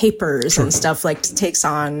knickknacks and papers and stuff like takes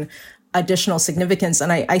on additional significance.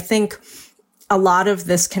 And I think a lot of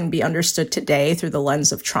this can be understood today through the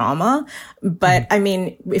lens of trauma. But I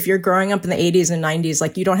mean, if you're growing up in the 80s and 90s,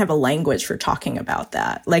 like you don't have a language for talking about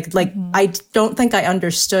that. Like I don't think I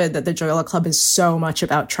understood that the Joy Luck Club is so much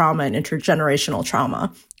about trauma and intergenerational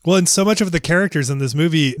trauma. Well, and so much of the characters in this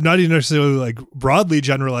movie, not even necessarily like broadly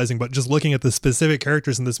generalizing, but just looking at the specific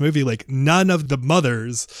characters in this movie, like none of the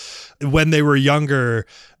mothers when they were younger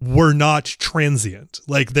were not transient.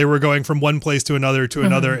 Like they were going from one place to another,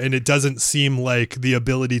 and it doesn't seem like the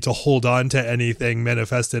ability to hold on to anything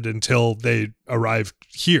manifested until they arrived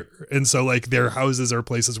here. And so like their houses are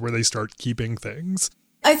places where they start keeping things.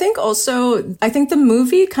 I think the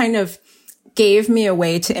movie kind of gave me a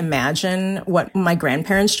way to imagine what my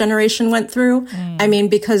grandparents' generation went through. I mean,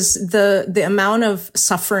 because the amount of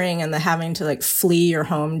suffering and the having to like flee your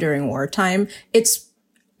home during wartime, it's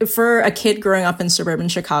for a kid growing up in suburban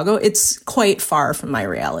Chicago, it's quite far from my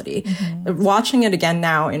reality. Watching it again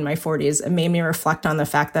now in my 40s, it made me reflect on the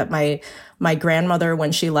fact that my grandmother,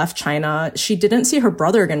 when she left China, she didn't see her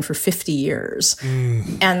brother again for 50 years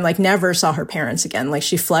and like never saw her parents again. Like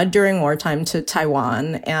she fled during wartime to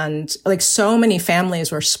Taiwan, and like so many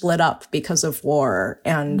families were split up because of war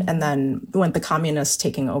and then went the communists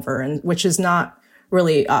taking over, and which is not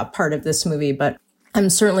really part of this movie, but I'm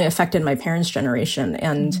certainly affected my parents' generation.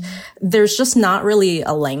 And there's just not really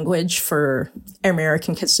a language for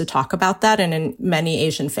American kids to talk about that. And in many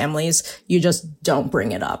Asian families, you just don't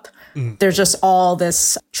bring it up. There's just all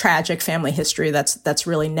this tragic family history that's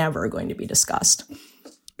really never going to be discussed.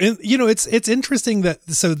 And, it's interesting that,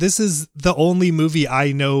 so this is the only movie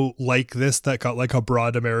I know like this that got like a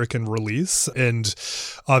broad American release. And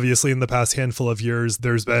obviously in the past handful of years,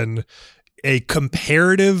 there's been a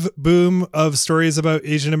comparative boom of stories about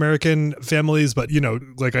Asian American families, but,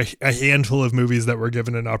 like a handful of movies that were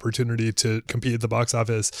given an opportunity to compete at the box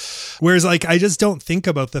office. Whereas like, I just don't think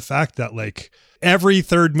about the fact that like every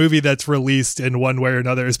third movie that's released in one way or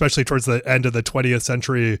another, especially towards the end of the 20th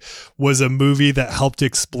century, was a movie that helped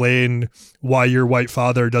explain why your white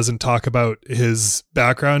father doesn't talk about his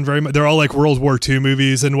background very much. They're all like World War II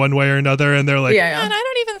movies in one way or another. And they're like, yeah. And I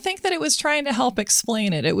don't even think that it was trying to help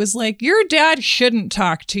explain it. It was like, your dad shouldn't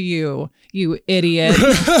talk to you, you idiot.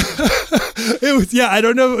 It was, yeah, I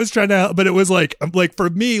don't know if it was trying to help, but it was like for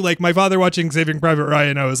me, like my father watching Saving Private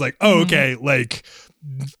Ryan, I was like, oh, okay, like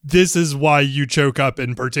this is why you choke up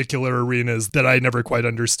in particular arenas that I never quite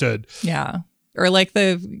understood. Yeah. Or like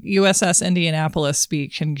the USS Indianapolis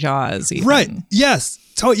speech in Jaws. Even. Right. Yes.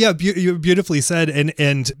 So yeah, you beautifully said.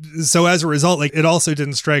 And so as a result, like it also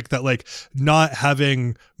didn't strike that like not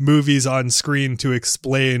having movies on screen to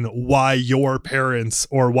explain why your parents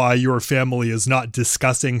or why your family is not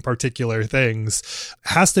discussing particular things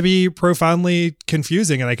has to be profoundly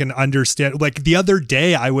confusing. And I can understand, like the other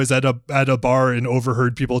day I was at a bar and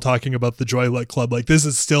overheard people talking about the Joy Luck Club. Like this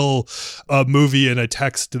is still a movie and a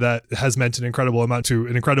text that has meant an incredible amount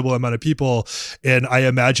of people. And I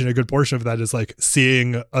imagine a good portion of that is like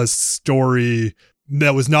seeing a story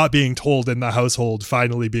that was not being told in the household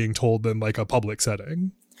finally being told in like a public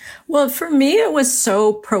setting. Well, for me, it was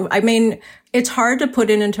so it's hard to put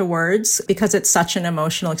it into words because it's such an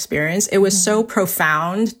emotional experience. It was so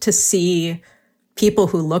profound to see people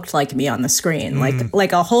who looked like me on the screen,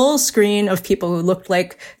 like a whole screen of people who looked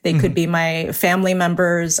like they could be my family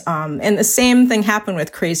members. And the same thing happened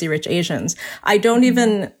with Crazy Rich Asians. I don't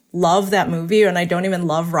even love that movie and I don't even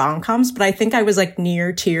love rom-coms, but I think I was like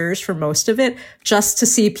near tears for most of it just to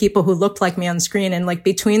see people who looked like me on screen. And like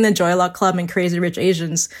between the Joy Luck Club and Crazy Rich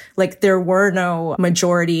Asians, like there were no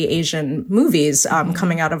majority Asian movies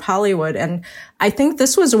coming out of Hollywood. And I think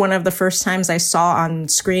this was one of the first times I saw on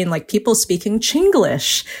screen like people speaking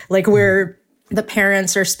Chinglish, like where the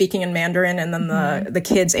parents are speaking in Mandarin and then the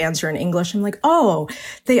kids answer in English. I'm like, oh,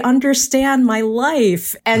 they understand my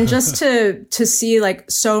life. And just to see like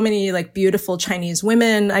so many like beautiful Chinese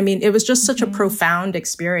women. I mean, it was just such a profound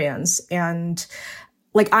experience. And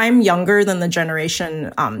like I'm younger than the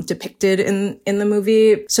generation depicted in the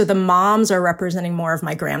movie. So the moms are representing more of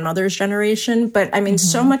my grandmother's generation. But I mean,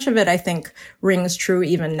 so much of it, I think, rings true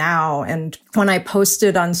even now. And when I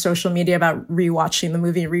posted on social media about rewatching the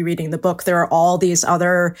movie, rereading the book, there are all these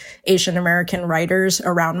other Asian American writers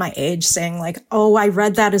around my age saying like, oh, I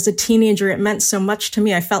read that as a teenager. It meant so much to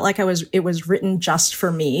me. I felt like it was written just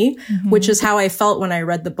for me, which is how I felt when I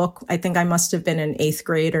read the book. I think I must have been in 8th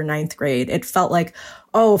grade or 9th grade. It felt like,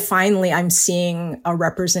 oh, finally, I'm seeing a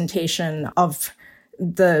representation of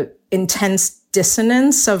the intense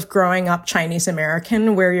dissonance of growing up Chinese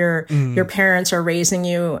American, where your parents are raising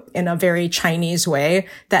you in a very Chinese way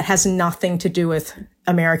that has nothing to do with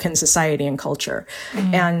American society and culture.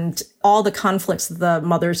 And all the conflicts the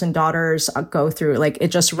mothers and daughters go through, like it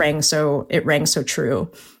just rang so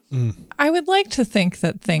true. I would like to think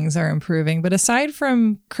that things are improving, but aside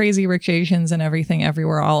from Crazy Rich Asians and Everything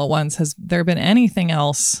Everywhere All at Once, has there been anything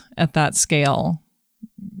else at that scale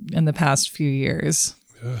in the past few years?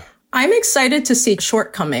 I'm excited to see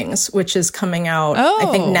Shortcomings, which is coming out,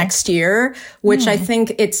 I think, next year, which I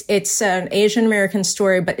think it's an Asian American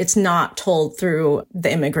story, but it's not told through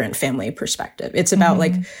the immigrant family perspective. It's about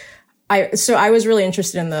so I was really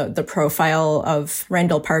interested in the profile of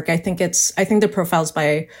Randall Park. I think the profile's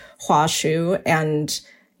by Hua Xu, and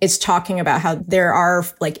it's talking about how there are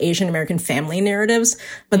like Asian American family narratives,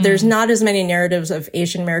 but there's not as many narratives of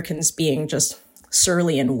Asian Americans being just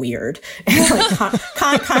surly and weird and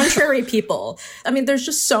like contrary people. I mean, there's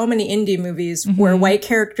just so many indie movies where white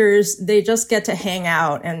characters, they just get to hang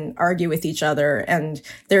out and argue with each other. And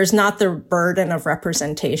there's not the burden of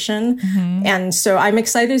representation. And so I'm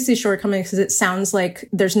excited to see Shortcomings because it sounds like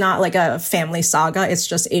there's not like a family saga. It's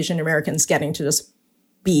just Asian Americans getting to just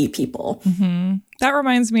be people. That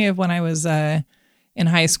reminds me of when I was in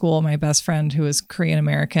high school. My best friend, who was Korean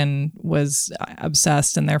American, was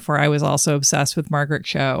obsessed, and therefore I was also obsessed with Margaret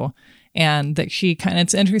Cho. And that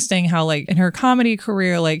it's interesting how like in her comedy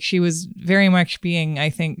career, like she was very much being, I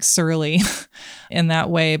think, surly in that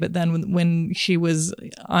way. But then when she was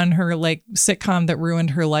on her like sitcom that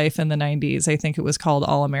ruined her life in the 90s, I think it was called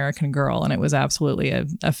All American Girl, and it was absolutely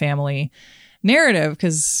a family narrative.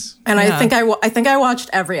 I think I watched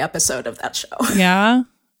every episode of that show. Yeah.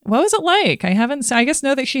 What was it like? I guess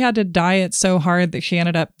know that she had to diet so hard that she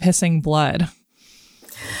ended up pissing blood.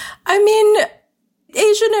 I mean,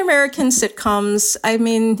 Asian American sitcoms, I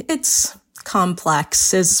mean,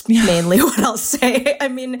 complex is mainly what I'll say. I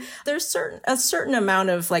mean, there's a certain amount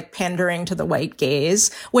of like pandering to the white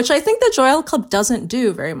gaze, which I think the Joy Luck Club doesn't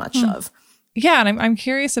do very much of. Yeah, and I'm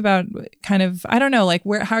curious about kind of, I don't know, like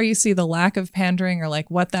how you see the lack of pandering or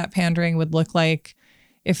like what that pandering would look like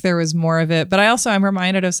if there was more of it. But I'm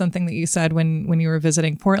reminded of something that you said when you were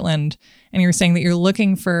visiting Portland, and you were saying that you're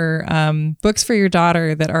looking for books for your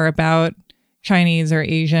daughter that are about Chinese or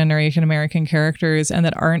Asian American characters and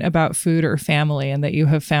that aren't about food or family, and that you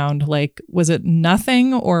have found, like, was it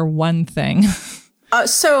nothing or one thing?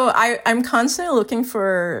 So I'm constantly looking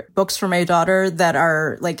for books for my daughter that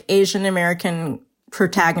are like Asian American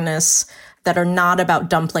protagonists that are not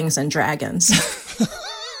about dumplings and dragons.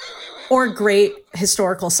 Or great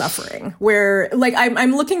historical suffering, where like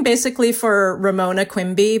I'm looking basically for Ramona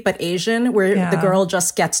Quimby, but Asian, where the girl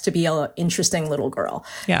just gets to be an interesting little girl.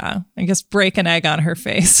 Yeah, I guess break an egg on her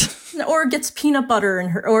face. Or gets peanut butter in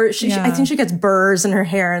her, or I think she gets burrs in her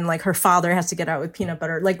hair, and like her father has to get out with peanut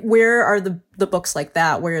butter. Like, where are the books like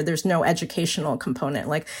that where there's no educational component?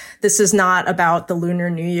 Like, this is not about the Lunar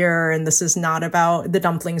New Year, and this is not about the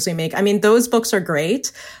dumplings we make. I mean, those books are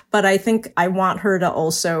great, but I think I want her to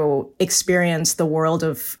also experience the world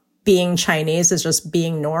of being Chinese as just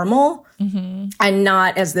being normal and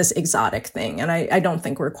not as this exotic thing. And I don't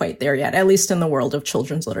think we're quite there yet, at least in the world of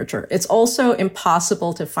children's literature. It's also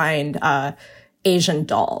impossible to find Asian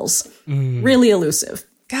dolls. Really elusive.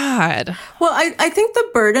 God. Well, I think the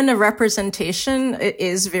burden of representation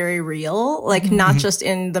is very real, like not just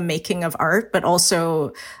in the making of art, but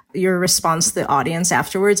also your response to the audience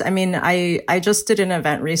afterwards. I mean, I just did an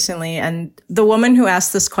event recently, and the woman who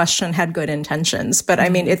asked this question had good intentions, but I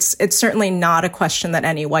mean, it's certainly not a question that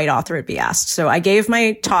any white author would be asked. So I gave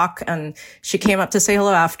my talk, and she came up to say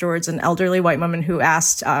hello afterwards, an elderly white woman who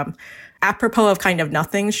asked, apropos of kind of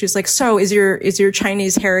nothing, she's like, so is your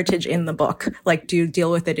Chinese heritage in the book? Like, do you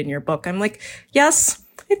deal with it in your book? I'm like, yes,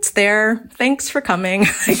 it's there. Thanks for coming.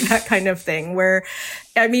 Like that kind of thing, where,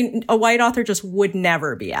 I mean, a white author just would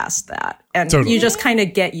never be asked that. And you just kind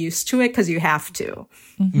of get used to it because you have to.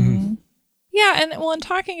 Yeah. And well, in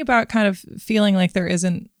talking about kind of feeling like there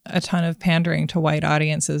isn't a ton of pandering to white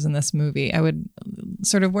audiences in this movie, I would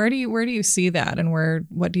sort of, where do you see that? And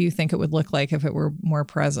what do you think it would look like if it were more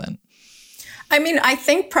present? I mean, I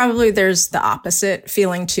think probably there's the opposite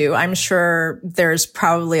feeling too. I'm sure there's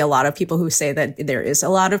probably a lot of people who say that there is a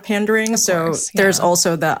lot of pandering. There's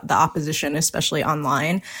also the opposition, especially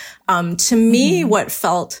online. To me, what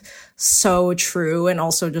felt so true and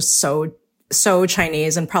also just so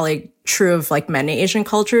Chinese, and probably true of like many Asian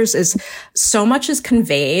cultures, is so much is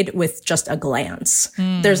conveyed with just a glance.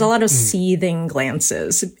 There's a lot of seething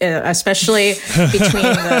glances, especially between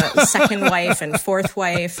the second wife and fourth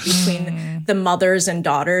wife, between the mothers and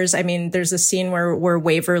daughters. I mean, there's a scene where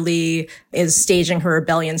Waverly is staging her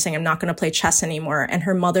rebellion, saying, I'm not going to play chess anymore. And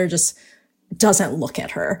her mother just doesn't look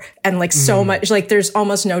at her, and like so much, like there's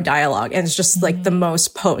almost no dialogue, and it's just like the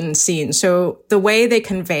most potent scene. So the way they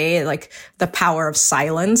convey like the power of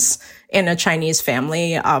silence in a Chinese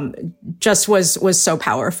family just was so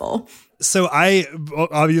powerful. So I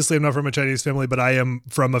obviously am not from a Chinese family, but I am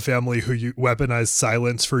from a family who weaponize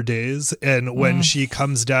silence for days. And when she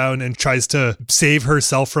comes down and tries to save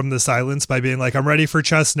herself from the silence by being like, I'm ready for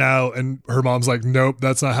chess now, and her mom's like, nope,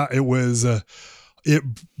 that's not how it was. It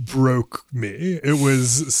broke me. It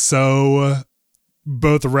was so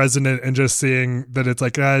both resonant and just seeing that it's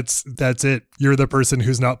like, that's it. You're the person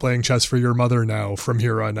who's not playing chess for your mother now from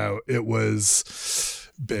here on out. It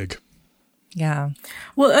was big. Yeah.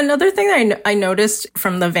 Well, another thing that I noticed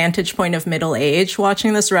from the vantage point of middle age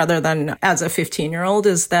watching this rather than as a 15-year-old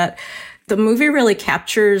is that the movie really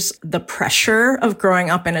captures the pressure of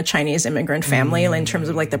growing up in a Chinese immigrant family in terms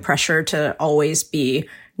of like the pressure to always be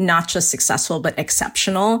not just successful, but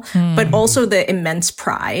exceptional, but also the immense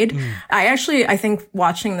pride. I think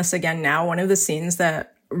watching this again now, one of the scenes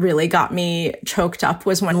that really got me choked up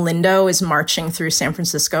was when Lindo is marching through San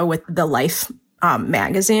Francisco with the Life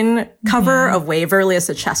magazine cover of Waverly as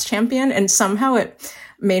the chess champion. And somehow it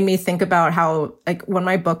made me think about how, like, when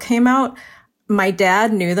my book came out, my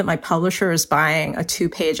dad knew that my publisher was buying a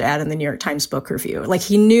 2-page ad in the New York Times Book Review. Like,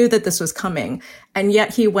 he knew that this was coming. And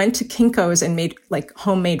yet he went to Kinko's and made like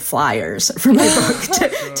homemade flyers for my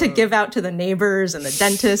book to give out to the neighbors and the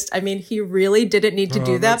dentist. I mean, he really didn't need to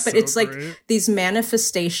do that, but it's like these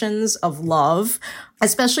manifestations of love,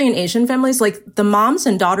 especially in Asian families. Like, the moms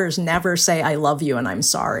and daughters never say, I love you and I'm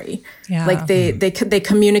sorry. Yeah. Like they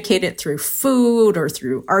communicate it through food or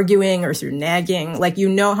through arguing or through nagging. Like, you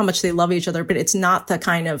know how much they love each other, but it's not the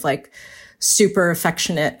kind of like super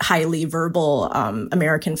affectionate, highly verbal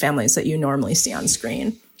American families that you normally see on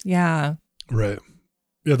screen. Yeah. Right.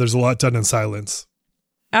 Yeah, there's a lot done in silence.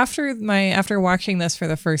 After watching this for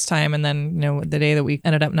the first time, and then, the day that we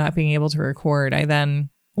ended up not being able to record, I then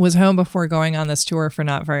was home before going on this tour for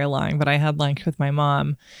not very long, but I had lunch with my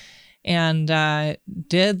mom and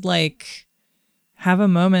did have a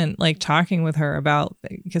moment talking with her about,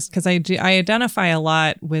 because I identify a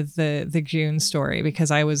lot with the June story,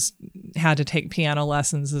 because I had to take piano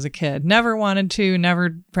lessons as a kid. Never wanted to,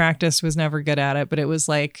 never practiced, was never good at it, but it was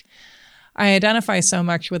I identify so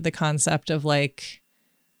much with the concept of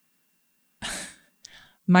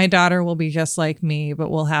my daughter will be just like me, but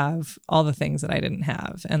will have all the things that I didn't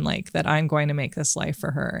have, and that I'm going to make this life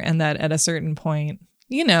for her, and that at a certain point,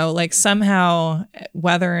 somehow,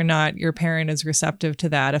 whether or not your parent is receptive to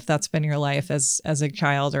that, if that's been your life as a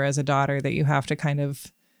child or as a daughter, that you have to kind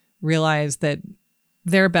of realize that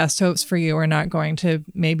their best hopes for you are not going to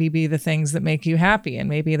maybe be the things that make you happy, and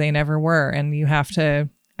maybe they never were. And you have to,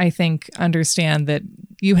 I think, understand that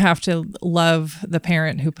you have to love the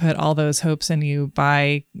parent who put all those hopes in you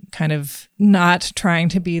by kind of not trying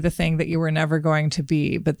to be the thing that you were never going to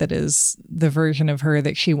be, but that is the version of her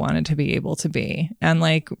that she wanted to be able to be. And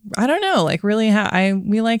I don't know, really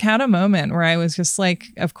we had a moment where I was just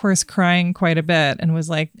of course, crying quite a bit, and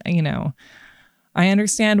was I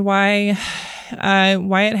understand why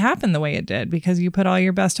it happened the way it did, because you put all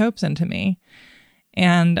your best hopes into me.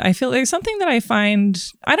 And I feel there's something that I find,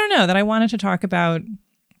 I don't know, that I wanted to talk about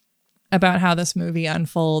how this movie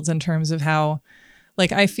unfolds, in terms of how,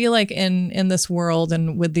 I feel in this world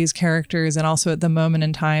and with these characters, and also at the moment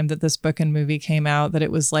in time that this book and movie came out, that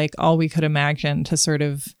it was all we could imagine to sort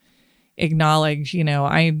of acknowledge,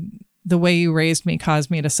 the way you raised me caused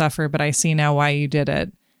me to suffer, but I see now why you did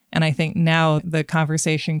it. And I think now the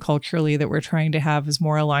conversation culturally that we're trying to have is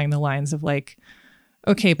more along the lines of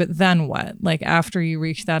okay, but then what? After you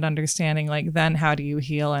reach that understanding, then how do you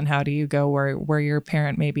heal, and how do you go where your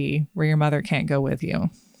parent where your mother can't go with you?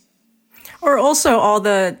 Or also all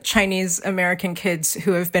the Chinese American kids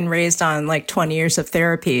who have been raised on 20 years of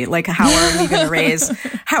therapy. How are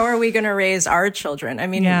we going to raise our children? I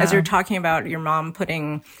mean, as you're talking about your mom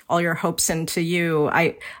putting all your hopes into you,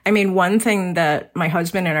 I mean, one thing that my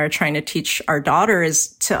husband and I are trying to teach our daughter is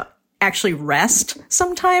to actually rest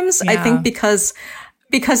sometimes. Yeah. I think because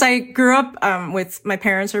I grew up with my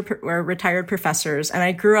parents were retired professors, and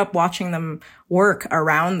I grew up watching them work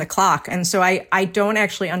around the clock. And so I don't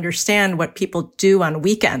actually understand what people do on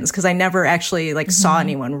weekends, because I never actually saw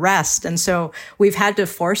anyone rest. And so we've had to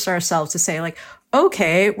force ourselves to say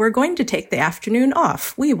okay, we're going to take the afternoon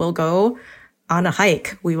off. We will go on a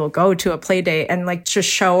hike. We will go to a play date, and just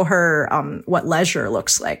show her what leisure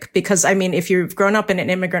looks like. Because I mean, if you've grown up in an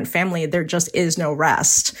immigrant family, there just is no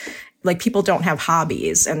rest. People don't have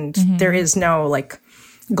hobbies, and there is no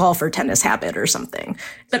golf or tennis habit or something.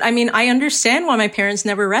 But I mean, I understand why my parents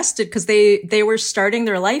never rested, because they were starting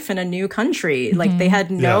their life in a new country. They had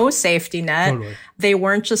no safety net. Totally. They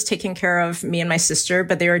weren't just taking care of me and my sister,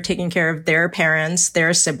 but they were taking care of their parents,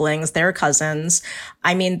 their siblings, their cousins.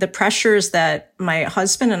 I mean, the pressures that my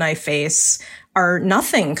husband and I face are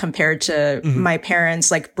nothing compared to my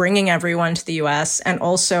parents, bringing everyone to the US, and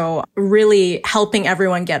also really helping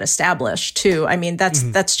everyone get established too. I mean,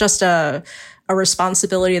 that's just a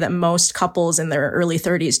responsibility that most couples in their early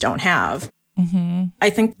 30s don't have. I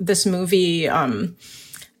think this movie,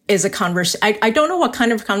 is a conversation. I don't know what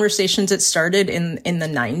kind of conversations it started in the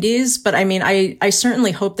 90s, but I mean, I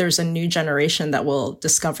certainly hope there's a new generation that will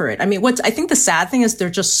discover it. I mean, I think the sad thing is there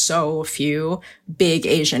are just so few big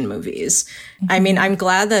Asian movies. I mean, I'm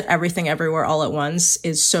glad that Everything Everywhere All at Once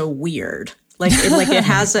is so weird. It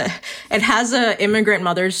has a immigrant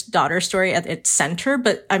mother's daughter story at its center,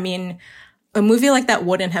 but I mean, a movie like that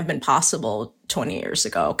wouldn't have been possible 20 years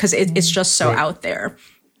ago, because it's just so out there.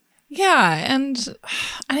 Yeah. And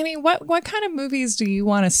I mean, what kind of movies do you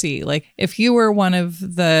want to see? If you were one of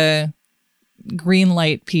the green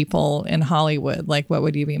light people in Hollywood, what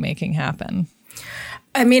would you be making happen?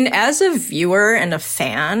 I mean, as a viewer and a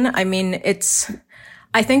fan, I mean,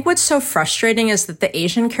 I think what's so frustrating is that the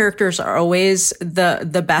Asian characters are always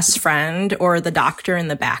the best friend or the doctor in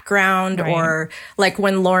the background, right. Or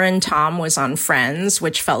when Lauren Tom was on Friends,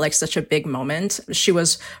 which felt like such a big moment. She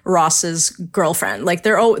was Ross's girlfriend.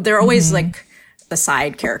 They're always the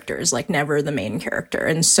side characters, never the main character.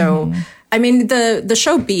 And so, I mean, the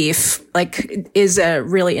show Beef, is a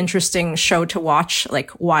really interesting show to watch,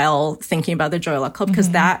 while thinking about the Joy Luck Club, because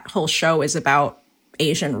that whole show is about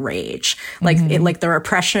Asian rage, the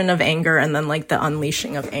repression of anger, and then the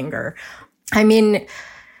unleashing of anger. I mean,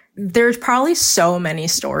 there's probably so many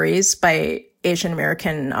stories by Asian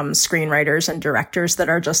American screenwriters and directors that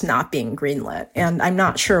are just not being greenlit. And I'm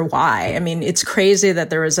not sure why. I mean, it's crazy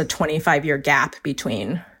that there is a 25-year gap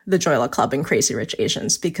between the Joy Luck Club and Crazy Rich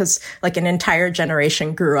Asians, because like an entire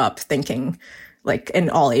generation grew up thinking like an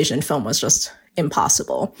all Asian film was just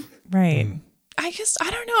impossible. Right. I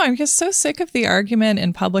don't know. I'm just so sick of the argument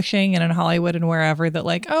in publishing and in Hollywood and wherever that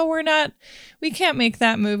like, oh, we can't make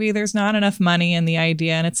that movie. There's not enough money in the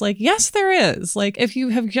idea. And it's like, yes, there is. Like, if you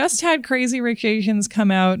have just had Crazy Rich Asians come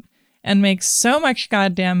out and make so much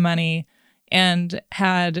goddamn money and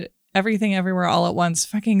had Everything Everywhere All at Once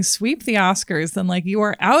fucking sweep the Oscars, then like you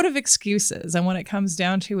are out of excuses. And what it comes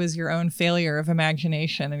down to is your own failure of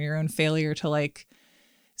imagination and your own failure to like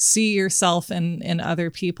see yourself in other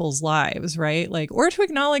people's lives, right? Like, or to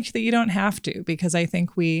acknowledge that you don't have to, because I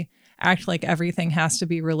think we act like everything has to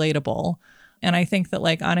be relatable. And I think that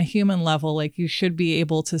like on a human level, like you should be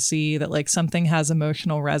able to see that like something has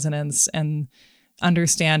emotional resonance and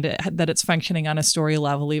understand that it's functioning on a story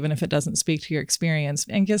level, even if it doesn't speak to your experience.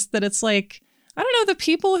 And just that it's like, I don't know, the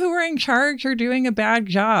people who are in charge are doing a bad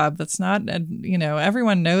job. That's not,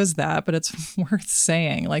 everyone knows that, but it's worth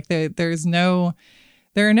saying. Like there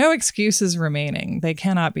are no excuses remaining. They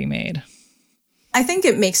cannot be made. I think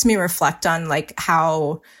it makes me reflect on like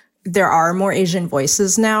how there are more Asian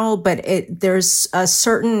voices now, but there's a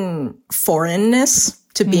certain foreignness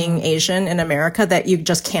to being Asian in America that you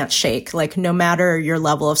just can't shake. Like no matter your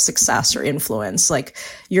level of success or influence, like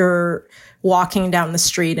you're walking down the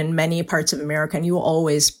street in many parts of America and you will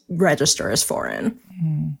always register as foreign.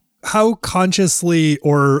 How consciously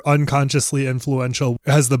or unconsciously influential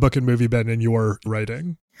has the book and movie been in your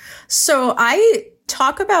writing? So I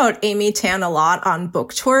talk about Amy Tan a lot on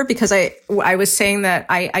book tour because I was saying that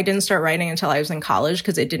I didn't start writing until I was in college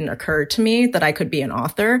because it didn't occur to me that I could be an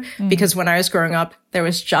author. Because when I was growing up, there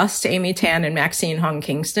was just Amy Tan and Maxine Hong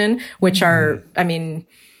Kingston, which are, I mean,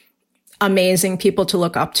 amazing people to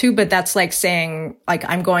look up to, but that's like saying like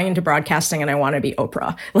I'm going into broadcasting and I want to be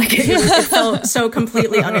Oprah. Like it felt so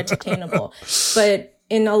completely unattainable. But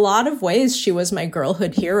in a lot of ways, she was my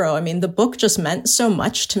girlhood hero. I mean, the book just meant so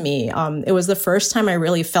much to me. It was the first time I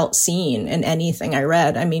really felt seen in anything I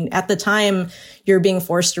read. I mean, at the time, you're being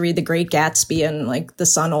forced to read The Great Gatsby and like The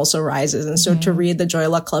Sun Also Rises. And so to read The Joy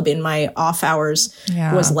Luck Club in my off hours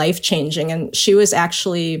was life-changing. And she was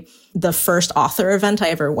actually the first author event I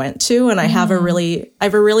ever went to. And I have a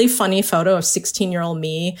really funny photo of 16-year-old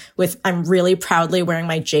me I'm really proudly wearing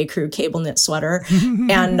my J. Crew cable knit sweater.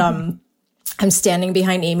 And, I'm standing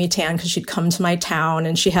behind Amy Tan because she'd come to my town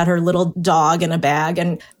and she had her little dog in a bag.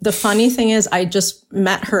 And the funny thing is I just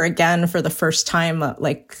met her again for the first time,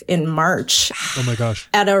 like in March. Oh my gosh.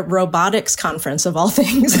 At a robotics conference of all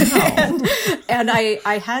things. and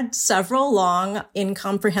I had several long,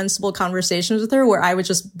 incomprehensible conversations with her where I was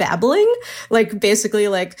just babbling, like basically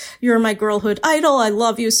like, you're my girlhood idol. I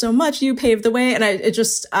love you so much. You paved the way. And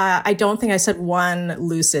I don't think I said one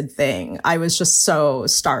lucid thing. I was just so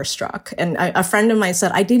starstruck. And a friend of mine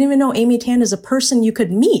said, I didn't even know Amy Tan is a person you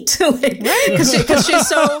could meet. Because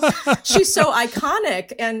she's so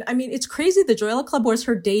iconic. And I mean, it's crazy. The Joy Luck Club was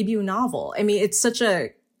her debut novel. I mean, it's such a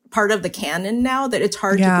part of the canon now that it's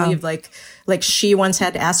hard to believe like she once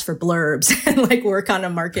had to ask for blurbs and like work on a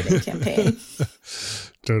marketing campaign.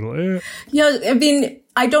 Totally. Yeah. I mean,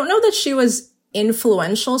 I don't know that she was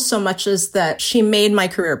influential so much as that she made my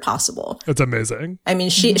career possible. It's amazing. I mean,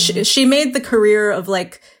 she made the career of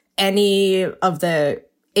like any of the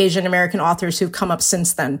Asian American authors who've come up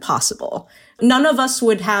since then possible. None of us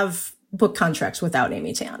would have book contracts without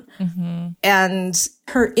Amy Tan. And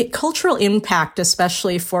her cultural impact,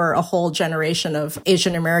 especially for a whole generation of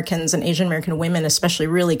Asian Americans and Asian American women especially,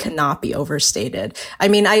 really cannot be overstated. I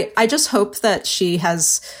mean, I just hope that she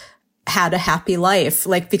has had a happy life,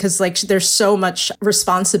 like, because like there's so much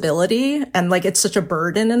responsibility and like it's such a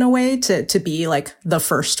burden in a way to be like the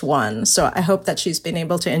first one. So I hope that she's been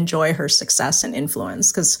able to enjoy her success and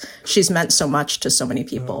influence because she's meant so much to so many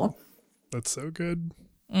people. Oh, that's so good.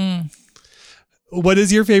 What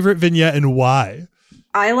is your favorite vignette and why?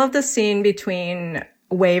 I love the scene between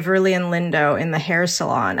Waverly and Lindo in the hair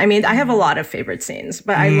salon. I mean, I have a lot of favorite scenes,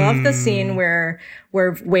 but I love the scene where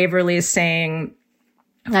Waverly is saying,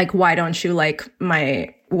 like, why don't you like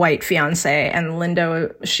my white fiance? And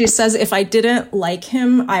Lindo, she says, if I didn't like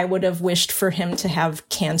him, I would have wished for him to have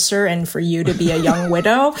cancer and for you to be a young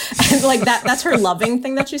widow. And like that's her loving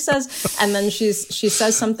thing that she says. And then she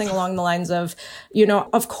says something along the lines of, you know,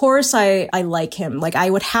 of course I like him. Like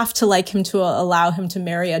I would have to like him to allow him to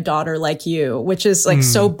marry a daughter like you, which is like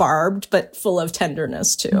so barbed, but full of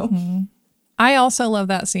tenderness too. I also love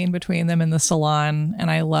that scene between them in the salon.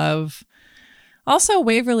 And I love Also,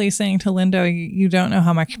 Waverly saying to Lindo, you don't know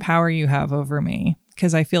how much power you have over me.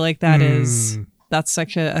 Because I feel like that's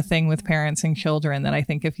such a thing with parents and children, that I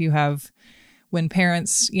think if you have, when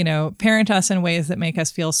parents, parent us in ways that make us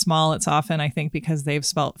feel small, it's often, I think, because they've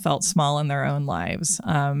felt small in their own lives.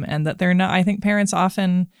 And that they're not, I think parents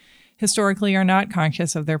often historically are not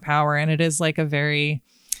conscious of their power. And it is like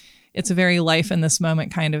it's a very life in this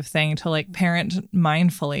moment kind of thing to like parent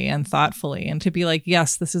mindfully and thoughtfully, and to be like,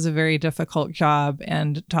 yes, this is a very difficult job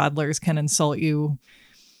and toddlers can insult you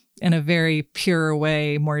in a very pure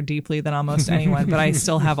way, more deeply than almost anyone, but I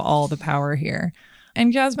still have all the power here.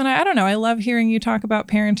 And Jessamine, I don't know, I love hearing you talk about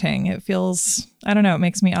parenting. It feels, I don't know, it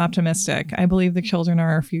makes me optimistic. I believe the children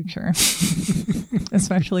are our future,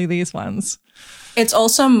 especially these ones. It's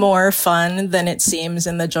also more fun than it seems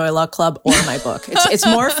in the Joy Luck Club or my book. It's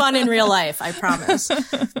more fun in real life, I promise.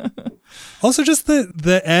 Also, just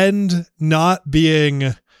the end not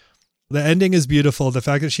being... The ending is beautiful. The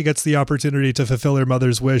fact that she gets the opportunity to fulfill her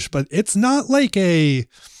mother's wish, but it's not like a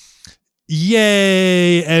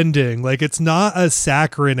yay ending. Like, it's not a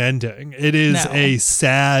saccharine ending. It is a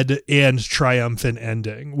sad and triumphant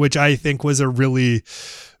ending, which I think was a really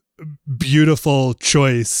beautiful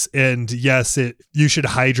choice. And yes, you should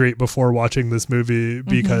hydrate before watching this movie,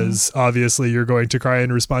 because obviously you're going to cry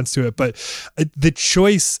in response to it. But the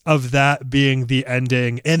choice of that being the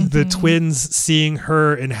ending, and the twins seeing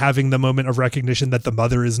her and having the moment of recognition that the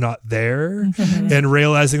mother is not there, and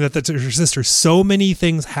realizing that that's her sister. So many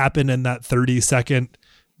things happen in that 30-second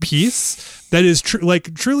piece that is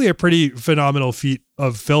truly a pretty phenomenal feat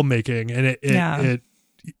of filmmaking. And it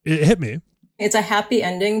hit me. It's a happy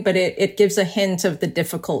ending, but it gives a hint of the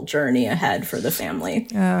difficult journey ahead for the family.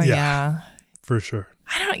 Oh, yeah. For sure.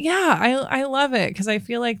 I love it, because I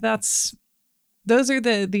feel like those are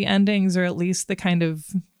the endings, or at least the kind of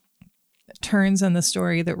turns in the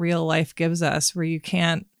story that real life gives us, where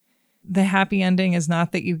the happy ending is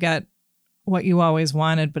not that you get what you always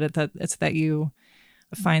wanted, but it's that you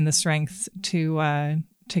find the strength to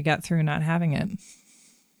get through not having it.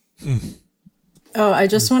 Oh, I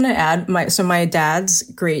just want to add my dad's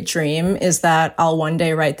great dream is that I'll one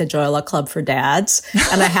day write the Joy Luck Club for dads.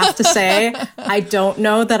 And I have to say, I don't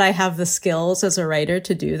know that I have the skills as a writer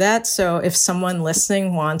to do that. So if someone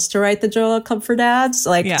listening wants to write the Joy Luck Club for dads,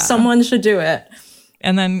 someone should do it.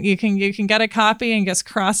 And then you can get a copy and just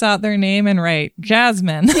cross out their name and write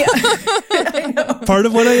Jessamine. Yeah. I know. Part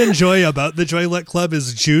of what I enjoy about the Joy Luck Club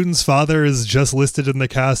is June's father is just listed in the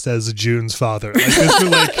cast as June's father.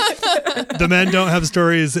 The men don't have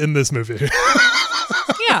stories in this movie.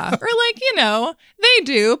 Yeah. Or they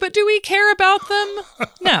do, but do we care about them?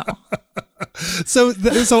 No.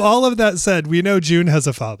 So all of that said, we know June has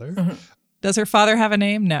a father. Mm-hmm. Does her father have a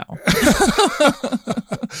name? No.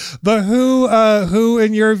 But who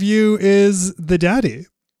in your view is the daddy?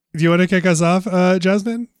 Do you want to kick us off,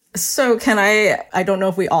 Jessamine? So I don't know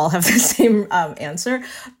if we all have the same answer,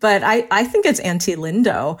 but I think it's Auntie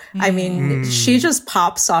Lindo. I mean, she just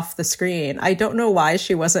pops off the screen. I don't know why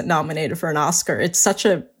she wasn't nominated for an Oscar. It's such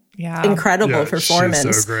a incredible performance.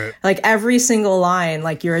 She's so great. Like every single line,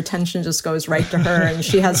 like your attention just goes right to her. And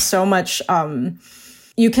she has so much,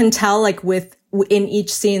 you can tell in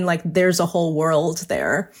each scene, there's a whole world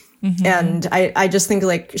there. Mm-hmm. And I just think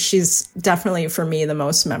she's definitely for me the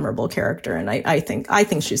most memorable character, and I think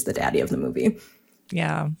she's the daddy of the movie.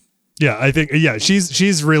 Yeah. Yeah, I think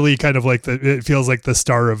she's really kind of it feels like the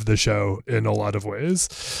star of the show in a lot of ways.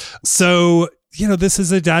 So, this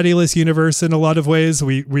is a daddyless universe in a lot of ways.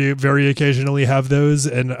 We very occasionally have those,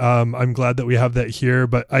 and I'm glad that we have that here.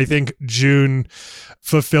 But I think June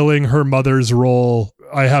fulfilling her mother's role,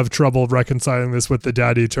 I have trouble reconciling this with the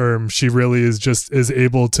daddy term. She really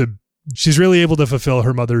she's really able to fulfill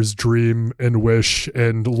her mother's dream and wish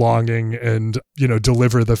and longing and,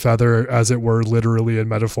 deliver the feather, as it were, literally and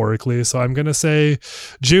metaphorically. So I'm going to say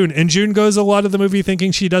June. And June goes a lot of the movie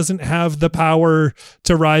thinking she doesn't have the power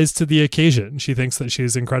to rise to the occasion. She thinks that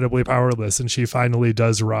she's incredibly powerless, and she finally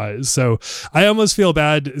does rise. So I almost feel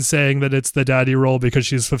bad saying that it's the daddy role because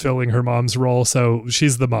she's fulfilling her mom's role. So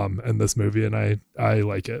she's the mom in this movie, and I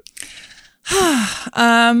like it.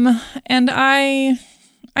 And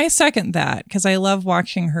I second that, because I love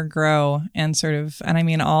watching her grow and I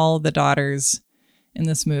mean, all the daughters in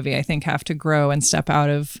this movie, I think, have to grow and step out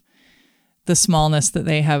of the smallness that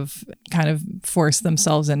they have kind of forced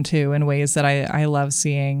themselves into in ways that I love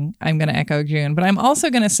seeing. I'm going to echo June, but I'm also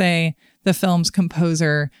going to say the film's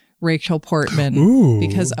composer, Rachel Portman. Ooh.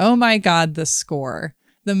 Because, oh my God, the score.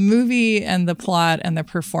 The movie and the plot and the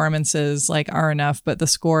performances are enough, but the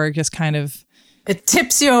score just kind of It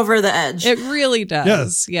tips you over the edge. It really does.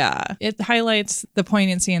 Yes. Yeah. It highlights the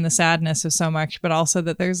poignancy and the sadness of so much, but also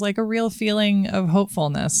that there's like a real feeling of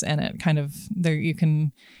hopefulness in it. Kind of there, you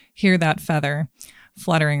can hear that feather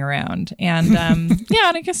fluttering around. And yeah,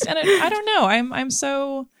 and I guess, I don't know. I'm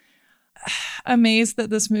so amazed that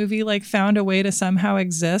this movie like found a way to somehow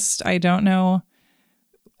exist. I don't know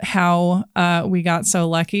how we got so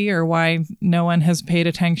lucky or why no one has paid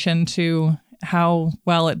attention to how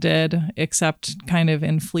well it did, except kind of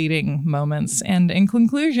in fleeting moments. And in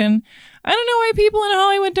conclusion, I don't know why people in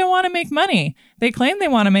Hollywood don't want to make money. They claim they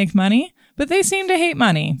want to make money, but they seem to hate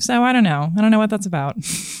money. So I don't know. I don't know what that's about.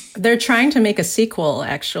 They're trying to make a sequel,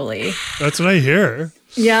 actually. That's what I hear.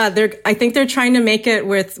 Yeah, I think they're trying to make it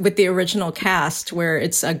with the original cast, where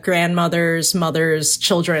it's a grandmother's, mother's,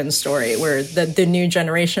 children's story, where the new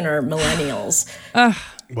generation are millennials.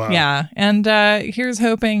 Wow. Yeah. And here's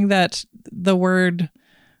hoping that the word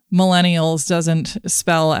millennials doesn't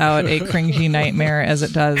spell out a cringy nightmare as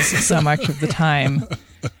it does so much of the time.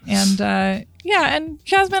 And yeah, and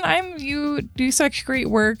Jessamine, you do such great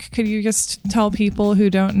work. Could you just tell people who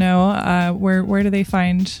don't know where do they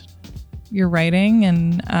find your writing?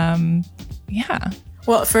 And yeah.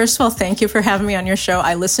 Well, first of all, thank you for having me on your show.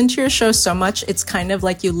 I listen to your show so much. It's kind of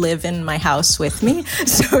like you live in my house with me.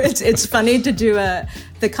 So it's funny to do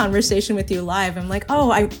the conversation with you live. I'm like,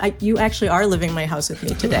 oh, you actually are living in my house with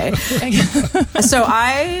me today. So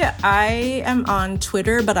I am on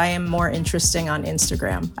Twitter, but I am more interesting on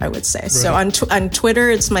Instagram, I would say. Right. So on Twitter,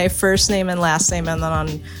 it's my first name and last name. And then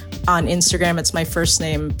on Instagram, it's my first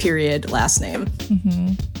name, period, last name.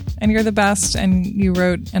 Mm-hmm. And you're the best, and you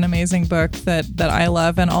wrote an amazing book that I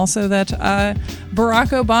love, and also that Barack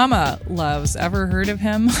Obama loves. Ever heard of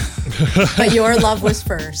him? But your love was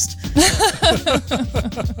first.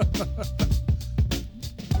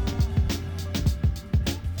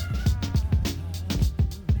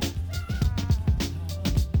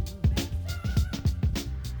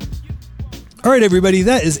 All right, everybody,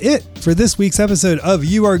 that is it for this week's episode of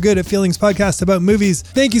You Are Good at Feelings podcast about movies.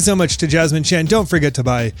 Thank you so much to Jessamine Chan. Don't forget to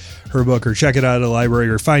buy her book or check it out at a library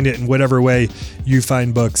or find it in whatever way you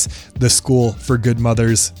find books, The School for Good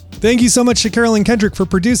Mothers. Thank you so much to Carolyn Kendrick for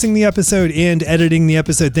producing the episode and editing the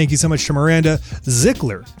episode. Thank you so much to Miranda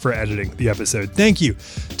Zickler for editing the episode. Thank you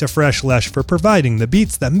to Fresh Lesh for providing the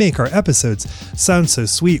beats that make our episodes sound so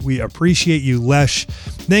sweet. We appreciate you, Lesh.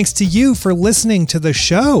 Thanks to you for listening to the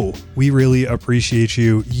show. We really appreciate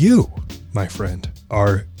you. You, my friend,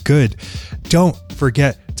 are good. Don't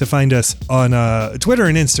forget to find us on Twitter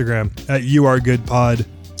and Instagram at YouAreGoodPod.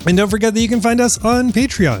 And don't forget that you can find us on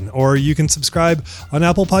Patreon, or you can subscribe on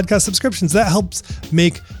Apple Podcast subscriptions. That helps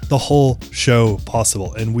make the whole show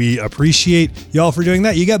possible. And we appreciate y'all for doing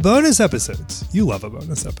that. You get bonus episodes. You love a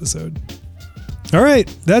bonus episode. All right,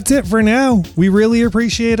 that's it for now. We really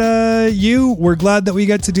appreciate you. We're glad that we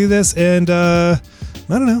get to do this. And I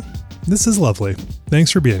don't know, this is lovely. Thanks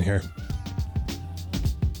for being here.